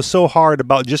heck was so hard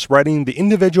about just writing the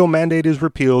individual mandate is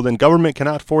repealed and government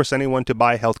cannot force anyone to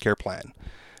buy a healthcare plan,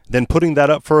 then putting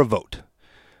that up for a vote?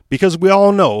 Because we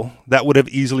all know that would have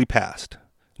easily passed.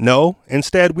 No,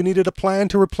 instead we needed a plan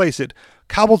to replace it,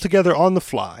 cobbled together on the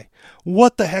fly.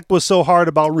 What the heck was so hard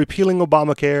about repealing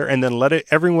Obamacare and then let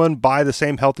everyone buy the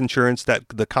same health insurance that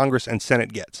the Congress and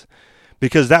Senate gets?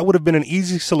 Because that would have been an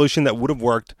easy solution that would have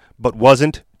worked, but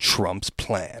wasn't Trump's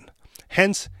plan.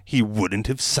 Hence, he wouldn't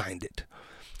have signed it.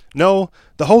 No,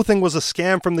 the whole thing was a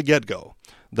scam from the get-go.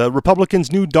 The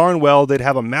Republicans knew darn well they'd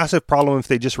have a massive problem if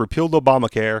they just repealed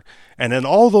Obamacare, and then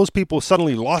all those people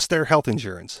suddenly lost their health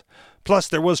insurance. Plus,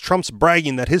 there was Trump's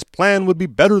bragging that his plan would be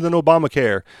better than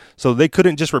Obamacare, so they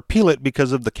couldn't just repeal it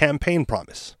because of the campaign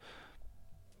promise.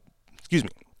 Excuse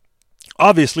me.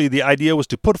 Obviously, the idea was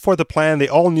to put forth a plan they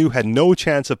all knew had no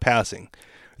chance of passing.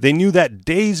 They knew that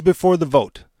days before the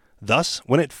vote. Thus,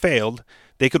 when it failed,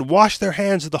 they could wash their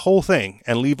hands of the whole thing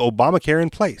and leave Obamacare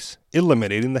in place,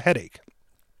 eliminating the headache.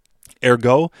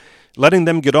 Ergo, letting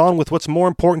them get on with what's more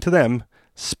important to them,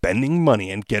 spending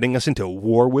money and getting us into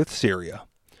war with Syria.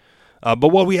 But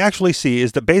what we actually see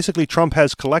is that basically Trump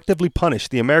has collectively punished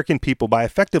the American people by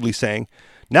effectively saying,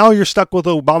 now you're stuck with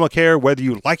Obamacare whether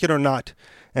you like it or not,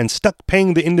 and stuck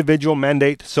paying the individual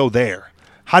mandate, so there.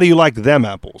 How do you like them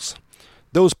apples?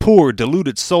 Those poor,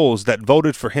 deluded souls that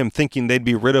voted for him thinking they'd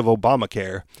be rid of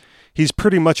Obamacare, he's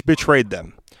pretty much betrayed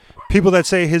them. People that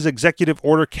say his executive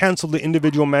order canceled the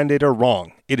individual mandate are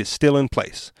wrong. It is still in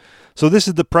place. So this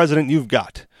is the president you've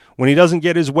got. When he doesn't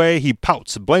get his way, he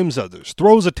pouts, blames others,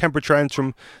 throws a temper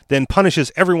tantrum, then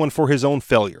punishes everyone for his own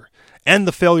failure, and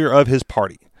the failure of his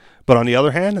party. But on the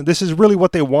other hand, this is really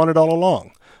what they wanted all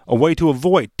along. A way to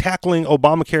avoid tackling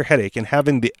Obamacare headache and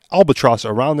having the albatross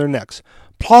around their necks.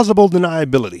 Plausible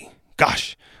deniability.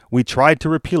 Gosh, we tried to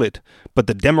repeal it, but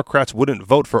the Democrats wouldn't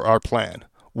vote for our plan.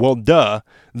 Well, duh.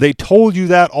 They told you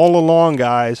that all along,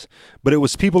 guys. But it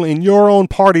was people in your own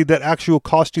party that actually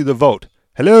cost you the vote.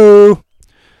 Hello?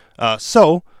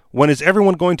 So, when is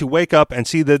everyone going to wake up and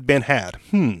see they've been had?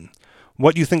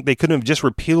 What, you think they couldn't have just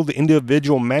repealed the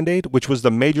individual mandate, which was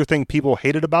the major thing people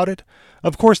hated about it?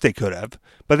 Of course they could have,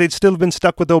 but they'd still have been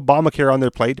stuck with Obamacare on their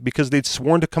plate because they'd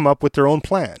sworn to come up with their own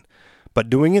plan.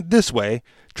 But doing it this way,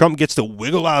 Trump gets to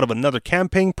wiggle out of another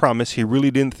campaign promise he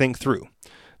really didn't think through.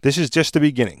 This is just the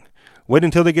beginning. Wait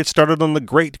until they get started on the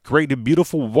great, great,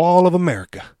 beautiful wall of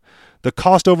America. The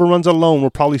cost overruns alone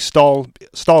will probably stall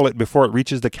it before it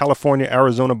reaches the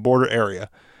California-Arizona border area.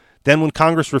 Then when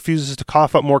Congress refuses to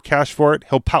cough up more cash for it,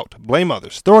 he'll pout, blame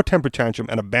others, throw a temper tantrum,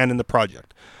 and abandon the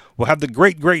project. We'll have the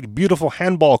great, great, beautiful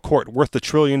handball court worth $1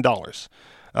 trillion.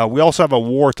 We also have a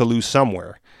war to lose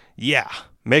somewhere. Yeah,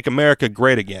 make America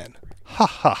great again. Ha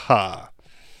ha ha.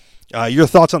 Your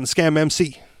thoughts on the scam,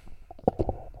 MC?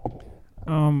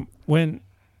 When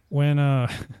when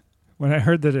I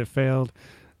heard that it failed,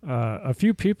 a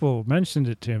few people mentioned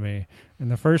it to me,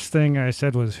 and the first thing I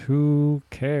said was, "Who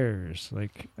cares?"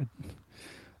 Like,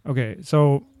 okay,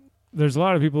 so there's a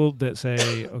lot of people that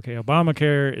say, "Okay,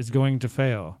 Obamacare is going to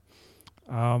fail."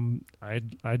 Let's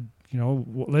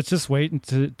just wait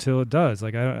until it does.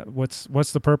 Like,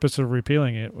 what's the purpose of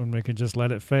repealing it when we can just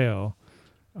let it fail,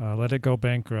 let it go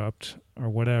bankrupt or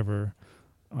whatever,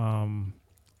 and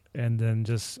then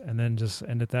just end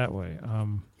it that way.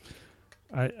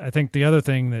 I think the other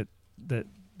thing that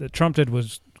Trump did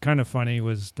was kind of funny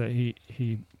was that he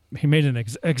made an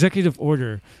executive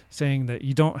order saying that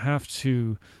you don't have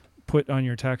to put on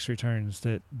your tax returns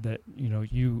that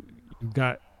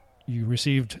you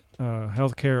received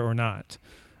health care or not,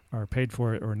 or paid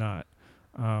for it or not.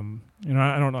 I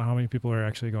don't know how many people are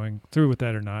actually going through with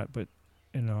that or not, but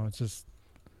it's just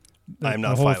I'm not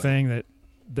the whole filing. thing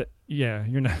that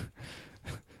you're not.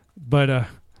 But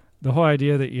the whole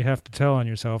idea that you have to tell on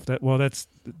yourself that, well, that's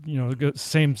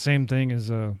same thing as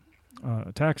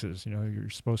taxes. You're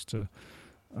supposed to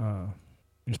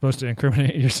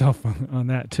incriminate yourself on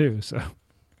that too. So.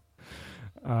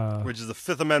 Which is a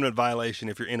Fifth Amendment violation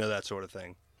if you're into that sort of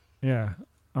thing. Yeah.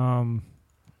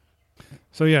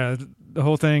 So yeah, the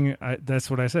whole thing. That's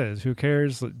what I said. Is who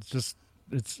cares? It's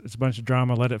a bunch of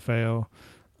drama. Let it fail.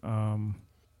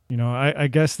 I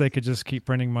guess they could just keep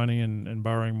printing money and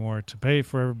borrowing more to pay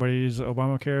for everybody's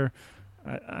Obamacare.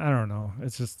 I don't know.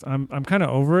 It's just I'm kind of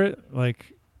over it.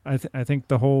 Like I think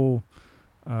the whole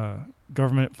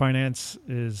government finance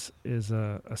is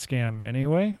a scam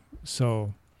anyway.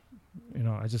 So.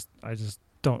 I just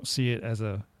don't see it as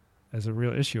a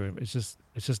real issue. It's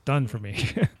just done for me.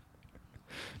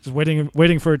 Just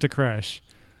waiting for it to crash.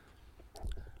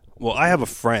 Well, I have a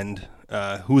friend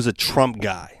who's a Trump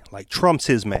guy. Like, Trump's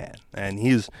his man, and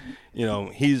he's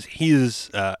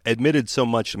admitted so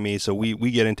much to me. So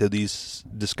we get into these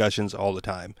discussions all the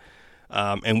time,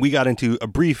 and we got into a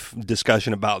brief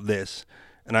discussion about this.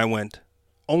 And I went,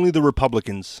 only the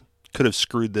Republicans could have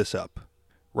screwed this up,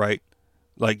 right?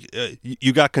 Like,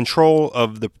 you got control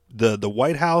of the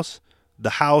White House,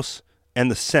 the House,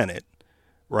 and the Senate,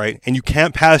 right? And you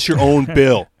can't pass your own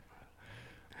bill,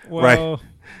 Well, right?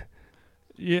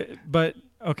 yeah, but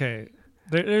okay.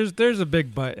 There's a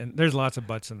big but, and there's lots of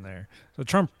buts in there. So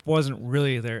Trump wasn't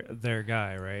really their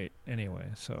guy, right? Anyway,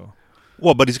 so.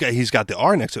 Well, but he's got the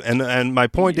R next to it, and my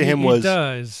point to him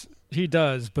was he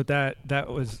does, but that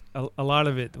was a lot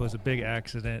of it was a big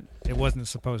accident. It wasn't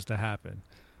supposed to happen.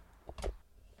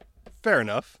 fair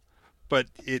enough, but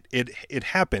it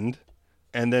happened,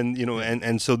 and then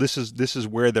and so this is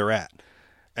where they're at.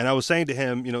 And I was saying to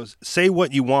him, say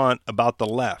what you want about the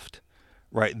left.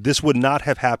 Right, this would not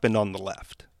have happened on the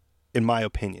left, in my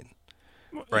opinion.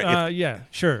 Right? Yeah,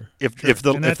 sure. If sure.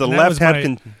 the left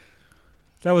had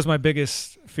that was my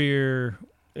biggest fear.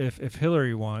 If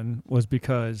Hillary won, was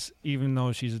because even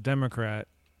though she's a Democrat,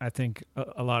 I think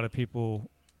a lot of people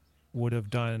would have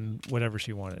done whatever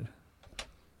she wanted.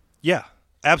 Yeah,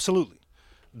 absolutely.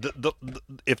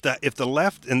 If the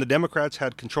left and the Democrats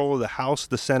had control of the House,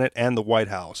 the Senate, and the White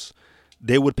House,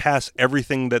 they would pass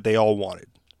everything that they all wanted.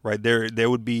 Right, there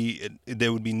would be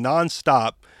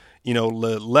nonstop,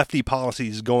 lefty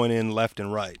policies going in left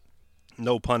and right,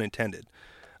 no pun intended.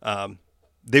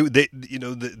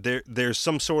 There's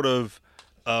some sort of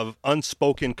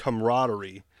unspoken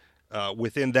camaraderie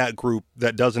within that group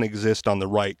that doesn't exist on the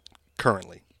right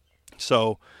currently.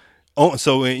 So I'm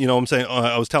saying,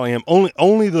 I was telling him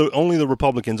only the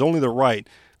Republicans, only the right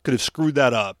could have screwed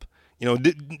that up.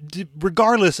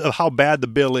 Regardless of how bad the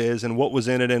bill is and what was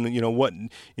in it, and what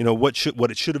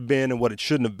it should have been and what it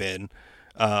shouldn't have been,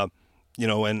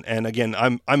 and again,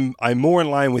 I'm more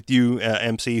in line with you,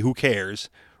 MC. Who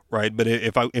cares, right? But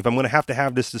if I'm going to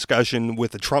have this discussion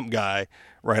with a Trump guy,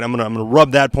 right, I'm gonna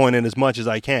rub that point in as much as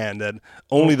I can, that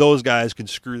only those guys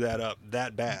could screw that up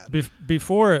that bad.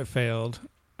 Before it failed,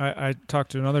 I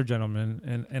talked to another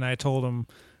gentleman, and I told him,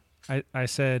 I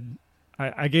said.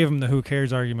 I gave him the who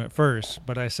cares argument first,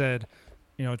 but I said,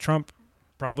 Trump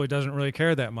probably doesn't really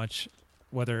care that much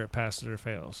whether it passes or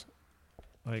fails.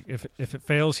 Like, if it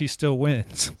fails, he still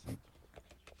wins.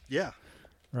 Yeah.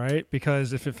 Right?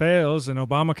 Because if it fails and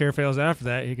Obamacare fails after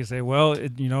that, he can say, well,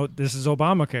 this is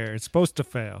Obamacare. It's supposed to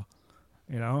fail.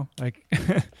 Like,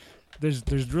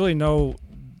 there's really no,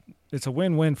 it's a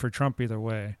win-win for Trump either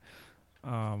way.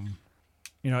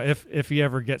 If he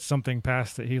ever gets something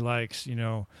passed that he likes,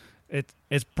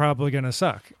 it's probably going to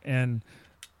suck. And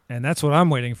that's what I'm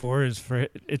waiting for, is for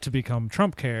it to become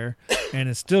Trump care, and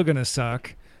it's still going to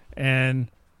suck. And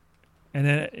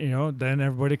then, then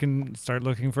everybody can start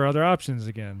looking for other options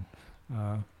again.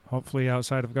 Hopefully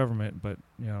outside of government, but,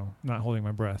 not holding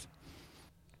my breath.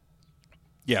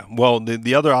 Yeah. Well,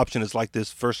 the other option is, like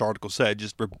this first article said,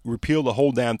 just repeal the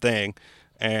whole damn thing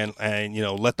and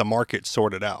let the market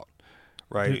sort it out.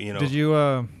 Right. Did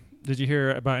you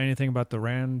hear about anything about the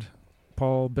Rand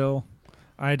Paul bill?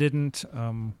 I didn't.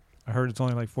 I heard it's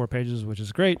only like 4 pages, which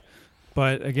is great.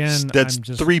 But again, that's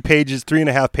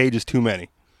 3.5 pages too many.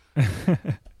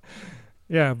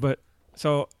 Yeah, but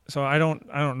so I don't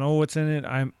know what's in it.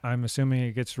 I'm assuming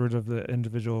it gets rid of the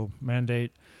individual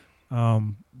mandate.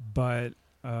 But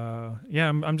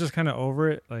I'm just kind of over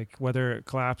it. Like, whether it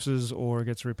collapses or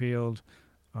gets repealed,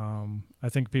 I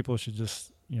think people should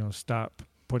just stop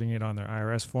putting it on their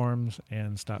IRS forms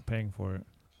and stop paying for it.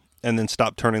 And then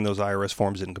stop turning those IRS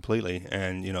forms in completely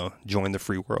and, join the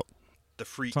free world. The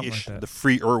free-ish, the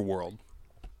freer world.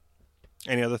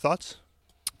 Any other thoughts?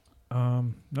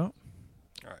 No. All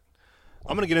right.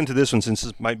 I'm going to get into this one since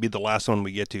this might be the last one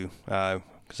we get to,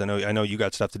 because I know you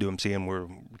got stuff to do, MC, and we're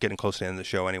getting close to the end of the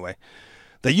show anyway.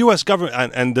 The U.S.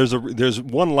 government, and there's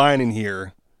one line in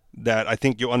here that I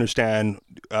think you'll understand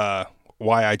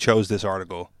why I chose this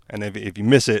article. And if you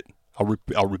miss it, I'll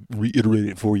reiterate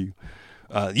it for you.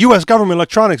 U.S. government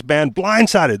electronics ban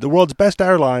blindsided the world's best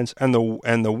airlines, and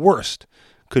the worst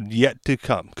could be yet to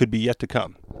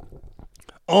come.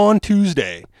 On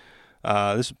Tuesday,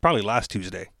 this is probably last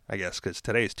Tuesday, I guess, because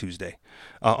today is Tuesday.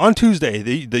 On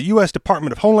Tuesday, the U.S.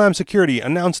 Department of Homeland Security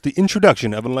announced the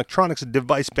introduction of an electronics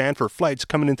device ban for flights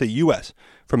coming into the U.S.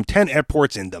 from 10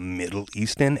 airports in the Middle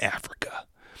East and Africa.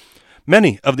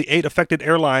 Many of the 8 affected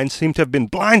airlines seem to have been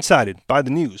blindsided by the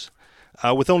news.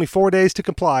 With only 4 days to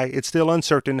comply, it's still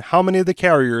uncertain how many of the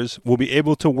carriers will be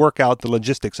able to work out the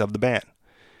logistics of the ban.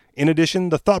 In addition,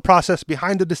 the thought process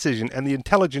behind the decision and the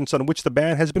intelligence on which the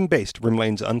ban has been based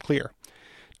remains unclear.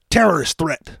 Terrorist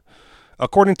threat.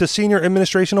 According to senior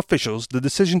administration officials, the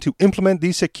decision to implement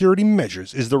these security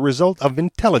measures is the result of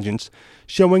intelligence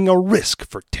showing a risk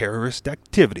for terrorist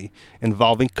activity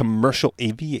involving commercial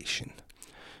aviation.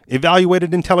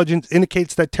 Evaluated intelligence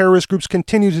indicates that terrorist groups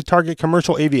continue to target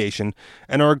commercial aviation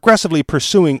and are aggressively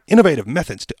pursuing innovative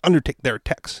methods to undertake their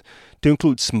attacks, to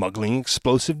include smuggling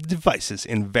explosive devices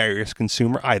in various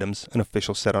consumer items, an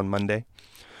official said on Monday.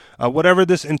 Whatever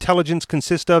this intelligence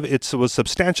consists of, it was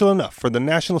substantial enough for the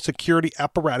national security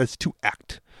apparatus to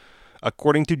act.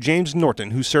 According to James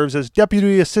Norton, who serves as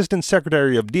Deputy Assistant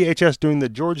Secretary of DHS during the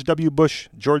George W. Bush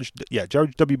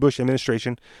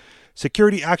administration,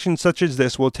 security actions such as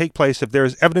this will take place if there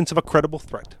is evidence of a credible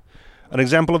threat. An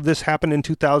example of this happened in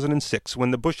 2006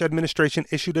 when the Bush administration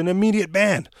issued an immediate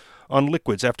ban on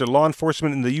liquids after law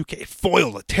enforcement in the UK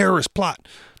foiled a terrorist plot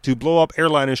to blow up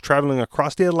airliners traveling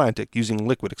across the Atlantic using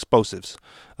liquid explosives,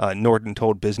 Norton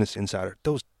told Business Insider.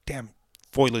 Those damn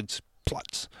foilage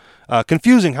plots.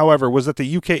 Confusing, however, was that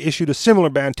the UK issued a similar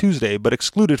ban Tuesday but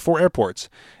excluded 4 airports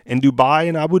in Dubai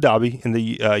and Abu Dhabi in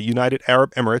the United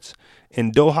Arab Emirates,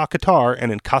 in Doha, Qatar,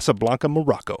 and in Casablanca,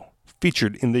 Morocco,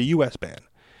 featured in the U.S. ban.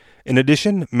 In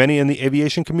addition, many in the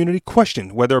aviation community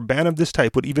questioned whether a ban of this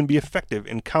type would even be effective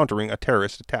in countering a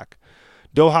terrorist attack.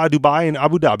 Doha, Dubai, and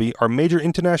Abu Dhabi are major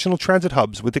international transit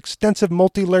hubs with extensive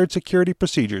multi-layered security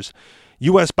procedures.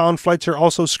 U.S.-bound flights are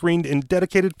also screened in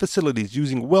dedicated facilities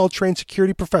using well-trained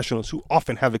security professionals who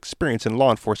often have experience in law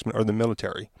enforcement or the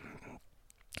military.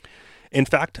 In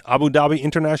fact, Abu Dhabi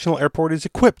International Airport is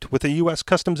equipped with a U.S.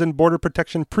 Customs and Border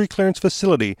Protection pre-clearance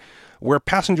facility where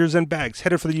passengers and bags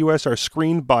headed for the U.S. are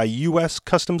screened by U.S.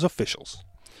 Customs officials.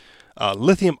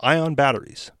 Lithium-ion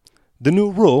batteries. The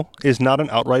new rule is not an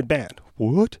outright ban.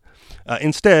 What?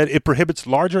 Instead, it prohibits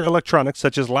larger electronics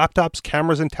such as laptops,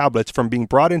 cameras, and tablets from being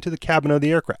brought into the cabin of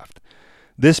the aircraft.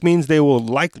 This means they will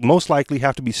most likely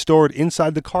have to be stored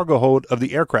inside the cargo hold of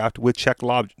the aircraft with check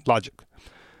logic.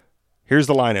 Here's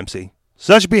the line, MC.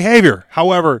 Such behavior,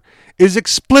 however, is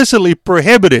explicitly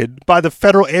prohibited by the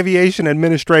Federal Aviation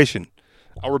Administration.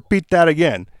 I'll repeat that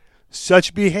again.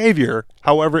 Such behavior,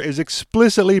 however, is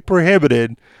explicitly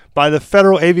prohibited by the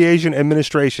Federal Aviation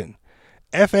Administration.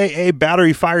 FAA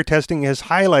battery fire testing has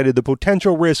highlighted the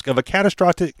potential risk of a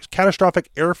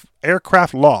catastrophic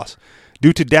aircraft loss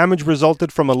due to damage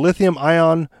resulted from a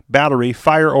lithium-ion battery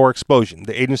fire or explosion,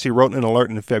 the agency wrote in an alert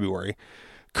in February.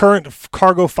 Current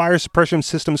cargo fire suppression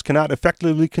systems cannot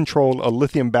effectively control a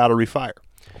lithium battery fire.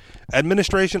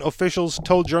 Administration officials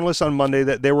told journalists on Monday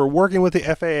that they were working with the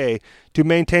FAA to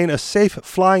maintain a safe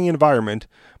flying environment,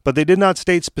 but they did not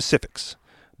state specifics.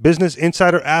 Business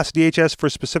Insider asked DHS for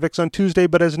specifics on Tuesday,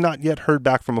 but has not yet heard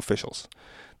back from officials.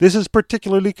 This is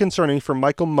particularly concerning for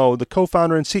Michael Moe, the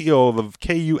co-founder and CEO of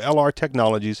KULR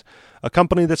Technologies, a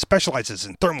company that specializes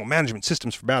in thermal management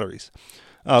systems for batteries.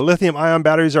 Lithium-ion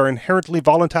batteries are inherently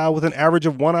volatile with an average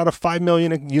of 1 out of 5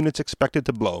 million units expected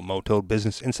to blow, Moe told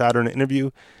Business Insider in an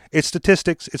interview. It's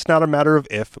statistics. It's not a matter of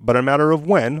if, but a matter of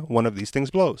when one of these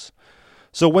things blows.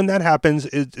 So when that happens,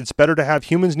 it's better to have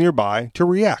humans nearby to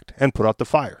react and put out the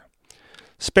fire.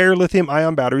 Spare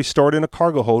lithium-ion batteries stored in a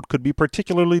cargo hold could be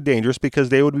particularly dangerous because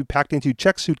they would be packed into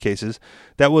checked suitcases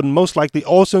that would most likely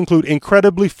also include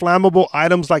incredibly flammable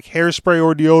items like hairspray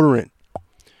or deodorant.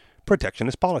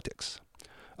 Protectionist politics.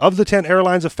 Of the 10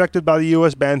 airlines affected by the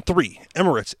U.S. ban, 3,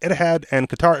 Emirates, Etihad, and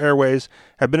Qatar Airways,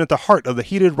 have been at the heart of the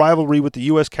heated rivalry with the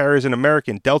U.S. carriers in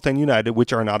American, Delta, and United,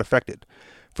 which are not affected.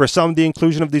 For some, the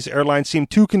inclusion of these airlines seemed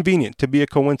too convenient to be a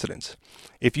coincidence.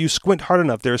 If you squint hard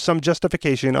enough, there is some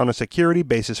justification on a security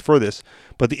basis for this,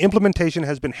 but the implementation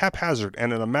has been haphazard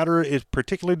and in a matter it is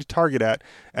particularly targeted at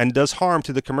and does harm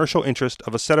to the commercial interest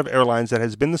of a set of airlines that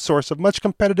has been the source of much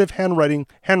competitive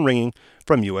hand-wringing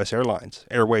from U.S.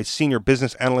 Airways senior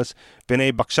business analyst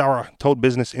Vinay Bakshara told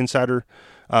Business Insider.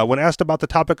 When asked about the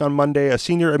topic on Monday, a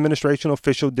senior administration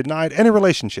official denied any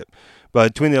relationship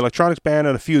between the electronics ban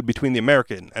and a feud between the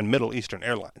American and Middle Eastern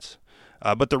airlines.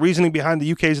 But the reasoning behind the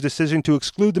UK's decision to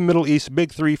exclude the Middle East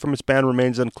Big Three from its ban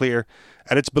remains unclear,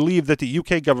 and it's believed that the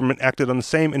UK government acted on the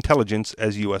same intelligence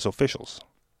as US officials.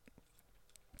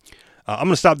 I'm going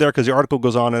to stop there because the article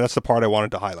goes on, and that's the part I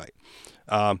wanted to highlight.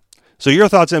 So your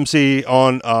thoughts, MC,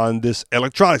 on this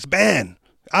electronics ban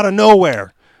out of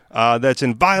nowhere that's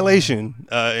in violation,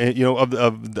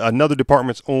 of another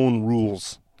department's own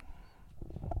rules?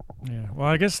 Yeah, well,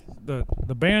 I guess the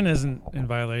ban isn't in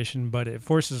violation, but it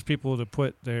forces people to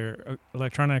put their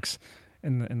electronics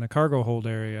in the cargo hold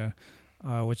area.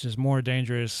 which is more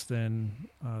dangerous than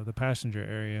the passenger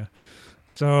area.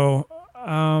 So,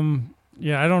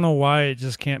 yeah, I don't know why it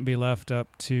just can't be left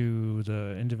up to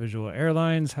the individual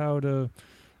airlines how to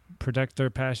protect their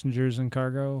passengers and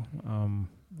cargo.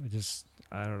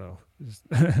 I don't know.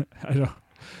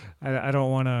 I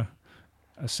don't want to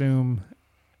assume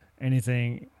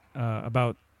anything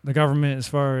about the government as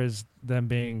far as them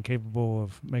being capable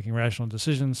of making rational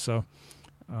decisions. So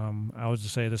I would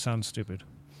just say this sounds stupid.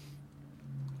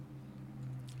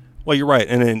 Well, you're right.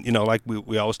 And then, like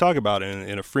we always talk about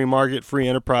in a free market, free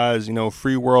enterprise,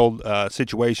 free world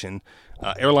situation,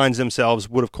 airlines themselves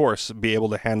would, of course, be able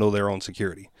to handle their own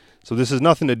security. So this has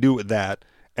nothing to do with that.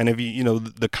 And if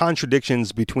the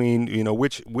contradictions between,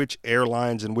 which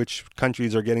airlines and which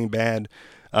countries are getting banned,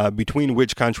 between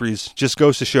which countries, just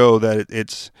goes to show that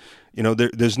it's,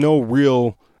 there's no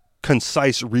real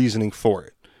concise reasoning for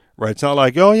it, right? It's not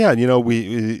like, oh yeah,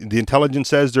 the intelligence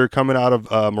says they're coming out of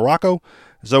Morocco,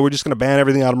 so we're just going to ban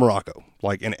everything out of Morocco.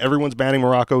 And everyone's banning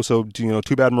Morocco, so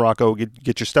too bad Morocco,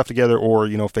 get your stuff together or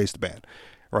face the ban,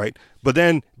 right? But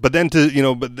then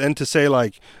to say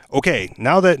like, okay,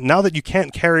 now that you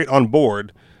can't carry it on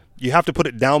board, you have to put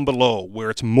it down below where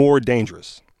it's more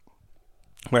dangerous.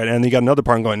 Right, and you got another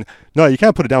part going, no, you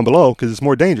can't put it down below because it's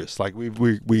more dangerous. Like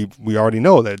we already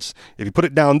know that if you put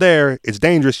it down there, it's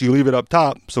dangerous. You leave it up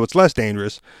top, so it's less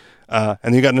dangerous.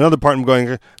 And you got another part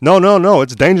going, no,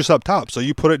 it's dangerous up top, so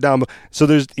you put it down. So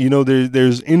there's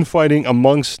there's infighting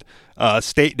amongst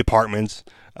state departments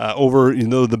over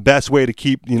the best way to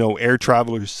keep air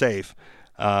travelers safe.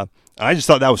 I just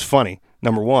thought that was funny.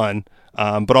 Number one.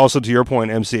 But also to your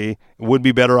point, MC, it would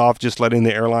be better off just letting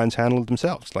the airlines handle it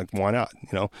themselves. Like, why not?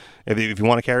 If you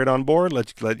want to carry it on board,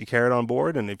 let you carry it on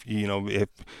board. And if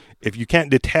you can't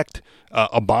detect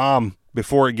a bomb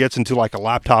before it gets into like a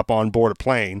laptop on board a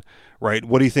plane, right?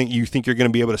 What do you think? You think you're going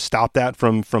to be able to stop that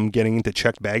from getting into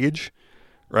checked baggage,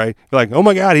 right? You're like, oh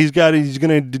my God, he's going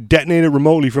to detonate it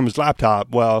remotely from his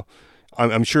laptop. Well,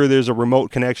 I'm sure there's a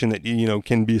remote connection that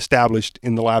can be established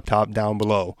in the laptop down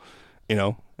below,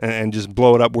 and just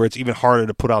blow it up where it's even harder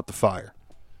to put out the fire.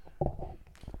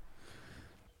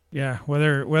 Yeah,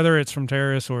 whether it's from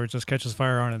terrorists or it just catches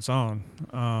fire on its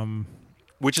own.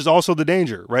 Which is also the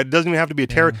danger, right? It doesn't even have to be a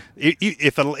terror. Yeah.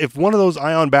 If one of those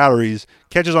ion batteries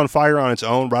catches on fire on its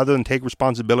own, rather than take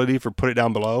responsibility for put it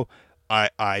down below,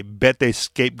 I bet they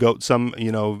scapegoat some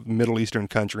Middle Eastern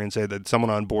country and say that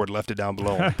someone on board left it down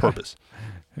below on purpose.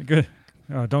 Good.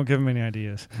 Oh, don't give them any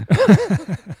ideas.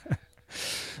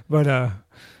 But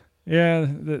yeah,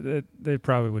 they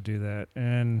probably would do that,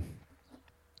 and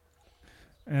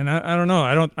I don't know.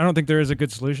 I don't think there is a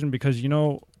good solution because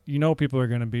people are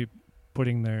going to be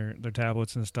putting their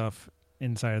tablets and stuff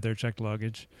inside of their checked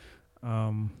luggage.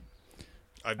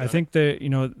 I think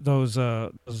that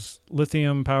those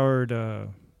lithium powered I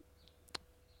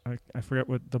forget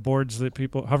what the boards that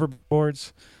people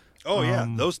hoverboards. Oh yeah,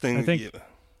 those things.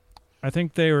 I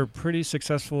think they were pretty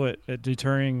successful at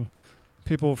deterring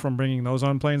people from bringing those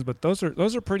on planes, but those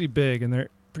are pretty big and they're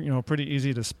pretty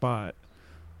easy to spot.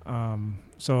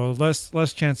 So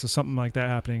less chance of something like that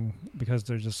happening because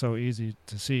they're just so easy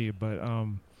to see. But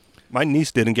my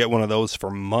niece didn't get one of those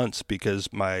for months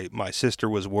because my sister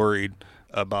was worried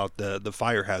about the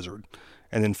fire hazard,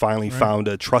 and then finally found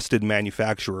a trusted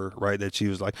manufacturer, right? That she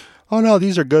was like, oh no,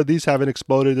 these are good. These haven't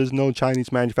exploded. There's no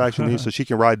Chinese manufacturing these, so she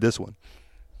can ride this one.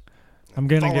 I'm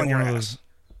gonna get one of those.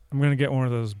 I'm going to get one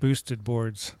of those boosted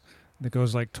boards that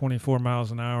goes like 24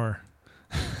 miles an hour.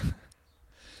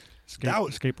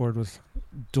 Skateboard with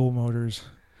dual motors.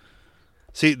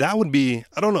 See, that would be,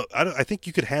 I don't know. I think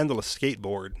you could handle a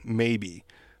skateboard, maybe.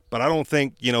 But I don't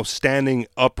think, standing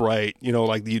upright,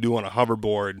 like you do on a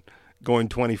hoverboard, going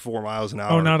 24 miles an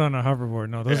hour. Oh, not on a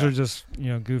hoverboard. No, those are just,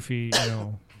 goofy,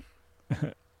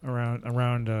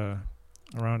 around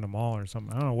a mall or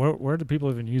something. I don't know. Where do people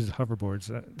even use hoverboards?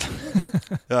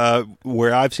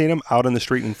 Where I've seen them, out in the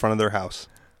street in front of their house.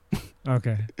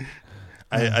 Okay.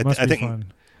 I think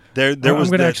fun. I'm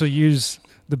going to actually use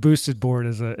the boosted board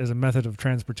as a method of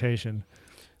transportation.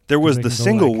 There was the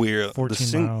single wheel,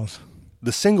 14 miles.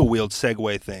 The single wheeled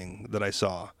Segway thing that I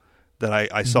saw. That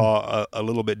I saw a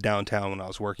little bit downtown when I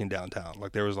was working downtown.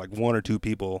 Like there was like one or two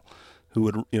people who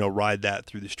would ride that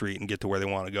through the street and get to where they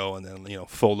want to go, and then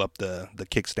fold up the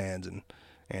kickstands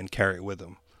and carry it with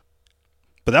them.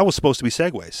 But that was supposed to be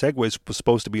Segway. Segway was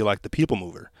supposed to be like the people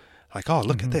mover. Like, oh,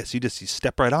 look at this! You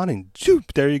step right on and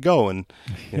zoop, there you go. And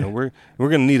we're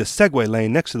going to need a Segway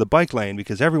lane next to the bike lane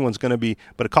because everyone's going to be.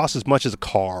 But it costs as much as a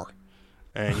car,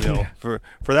 and for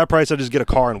that price, I'll just get a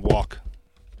car and walk.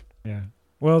 Yeah,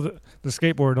 Well, the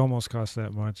skateboard almost costs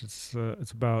that much. It's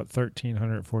about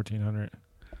 1,300, 1,400.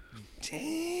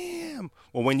 Damn.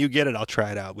 Well, when you get it, I'll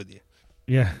try it out with you.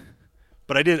 Yeah.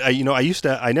 But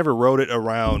I never rode it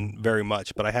around very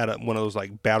much, but I had one of those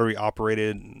like battery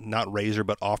operated, not Razor,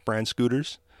 but off-brand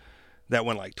scooters that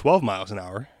went like 12 miles an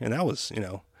hour. And that was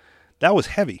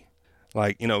heavy.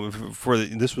 Like,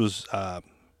 this was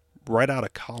right out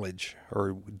of college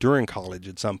or during college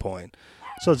at some point.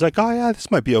 So it's like, oh yeah, this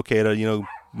might be okay to,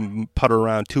 putter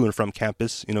around to and from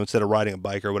campus, instead of riding a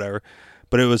bike or whatever.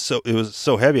 But it was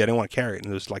so heavy, I didn't want to carry it. And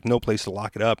there was like no place to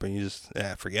lock it up, and you just,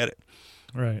 forget it.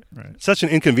 Right. Such an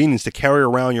inconvenience to carry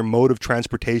around your mode of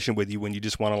transportation with you when you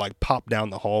just want to like pop down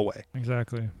the hallway.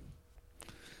 Exactly.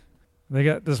 They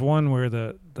got this one where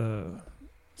the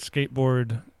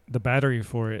skateboard, the battery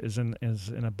for it is in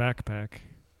a backpack,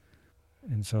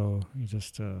 and so you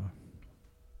just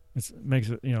it makes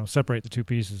it separate the two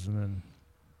pieces, and then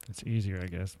it's easier, I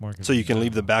guess. So you can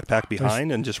leave the backpack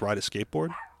behind and just ride a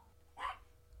skateboard.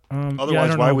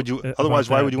 Otherwise, why would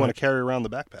you want to carry around the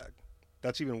backpack?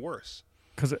 That's even worse.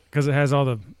 Because it has all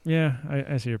the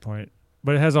I see your point,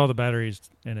 but it has all the batteries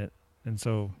in it, and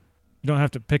so you don't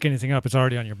have to pick anything up. It's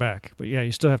already on your back, but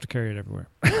you still have to carry it everywhere.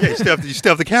 Yeah, you still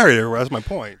have to carry it everywhere. That's my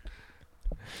point.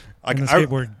 And the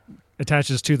skateboard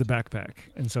attaches to the backpack,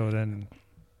 and so then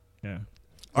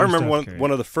I remember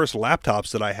one of the first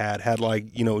laptops that I had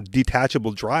like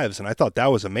detachable drives, and I thought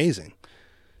that was amazing.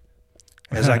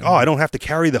 And it's like, I don't have to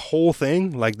carry the whole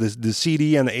thing. Like the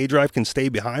CD and the A drive can stay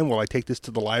behind while I take this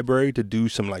to the library to do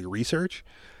some like research.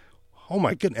 Oh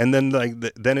my goodness! And then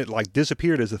then it like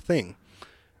disappeared as a thing,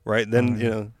 right?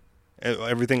 Then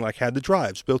everything like had the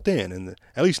drives built in, and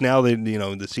at least now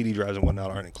the CD drives and whatnot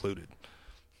aren't included.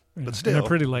 But still, and they're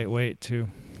pretty lightweight too.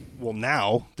 Well,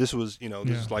 now this was this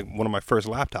is like one of my first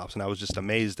laptops, and I was just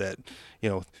amazed that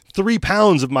 3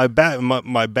 pounds of my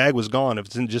bag was gone. If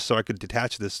it's just so I could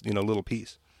detach this little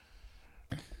piece.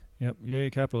 Yep,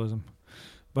 yay capitalism.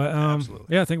 But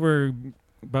absolutely. I think we're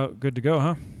about good to go,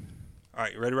 huh? All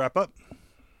right, you ready to wrap up?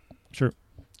 Sure.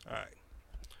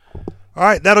 All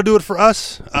right, that'll do it for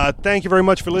us. Thank you very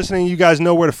much for listening. You guys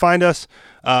know where to find us.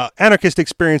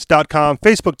 Anarchistexperience.com,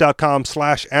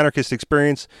 Facebook.com/Anarchist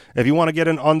Experience. If you want to get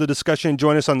in on the discussion,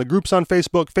 join us on the groups on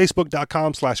Facebook,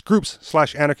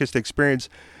 Facebook.com/groups/Anarchist Experience.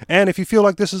 And if you feel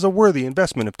like this is a worthy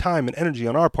investment of time and energy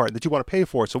on our part that you want to pay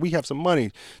for, so we have some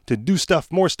money to do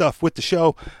more stuff with the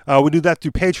show, we do that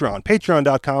through Patreon,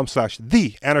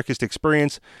 Patreon.com/The Anarchist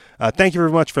Experience. Thank you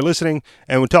very much for listening,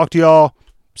 and we'll talk to y'all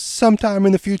sometime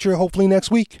in the future, hopefully next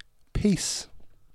week. Peace.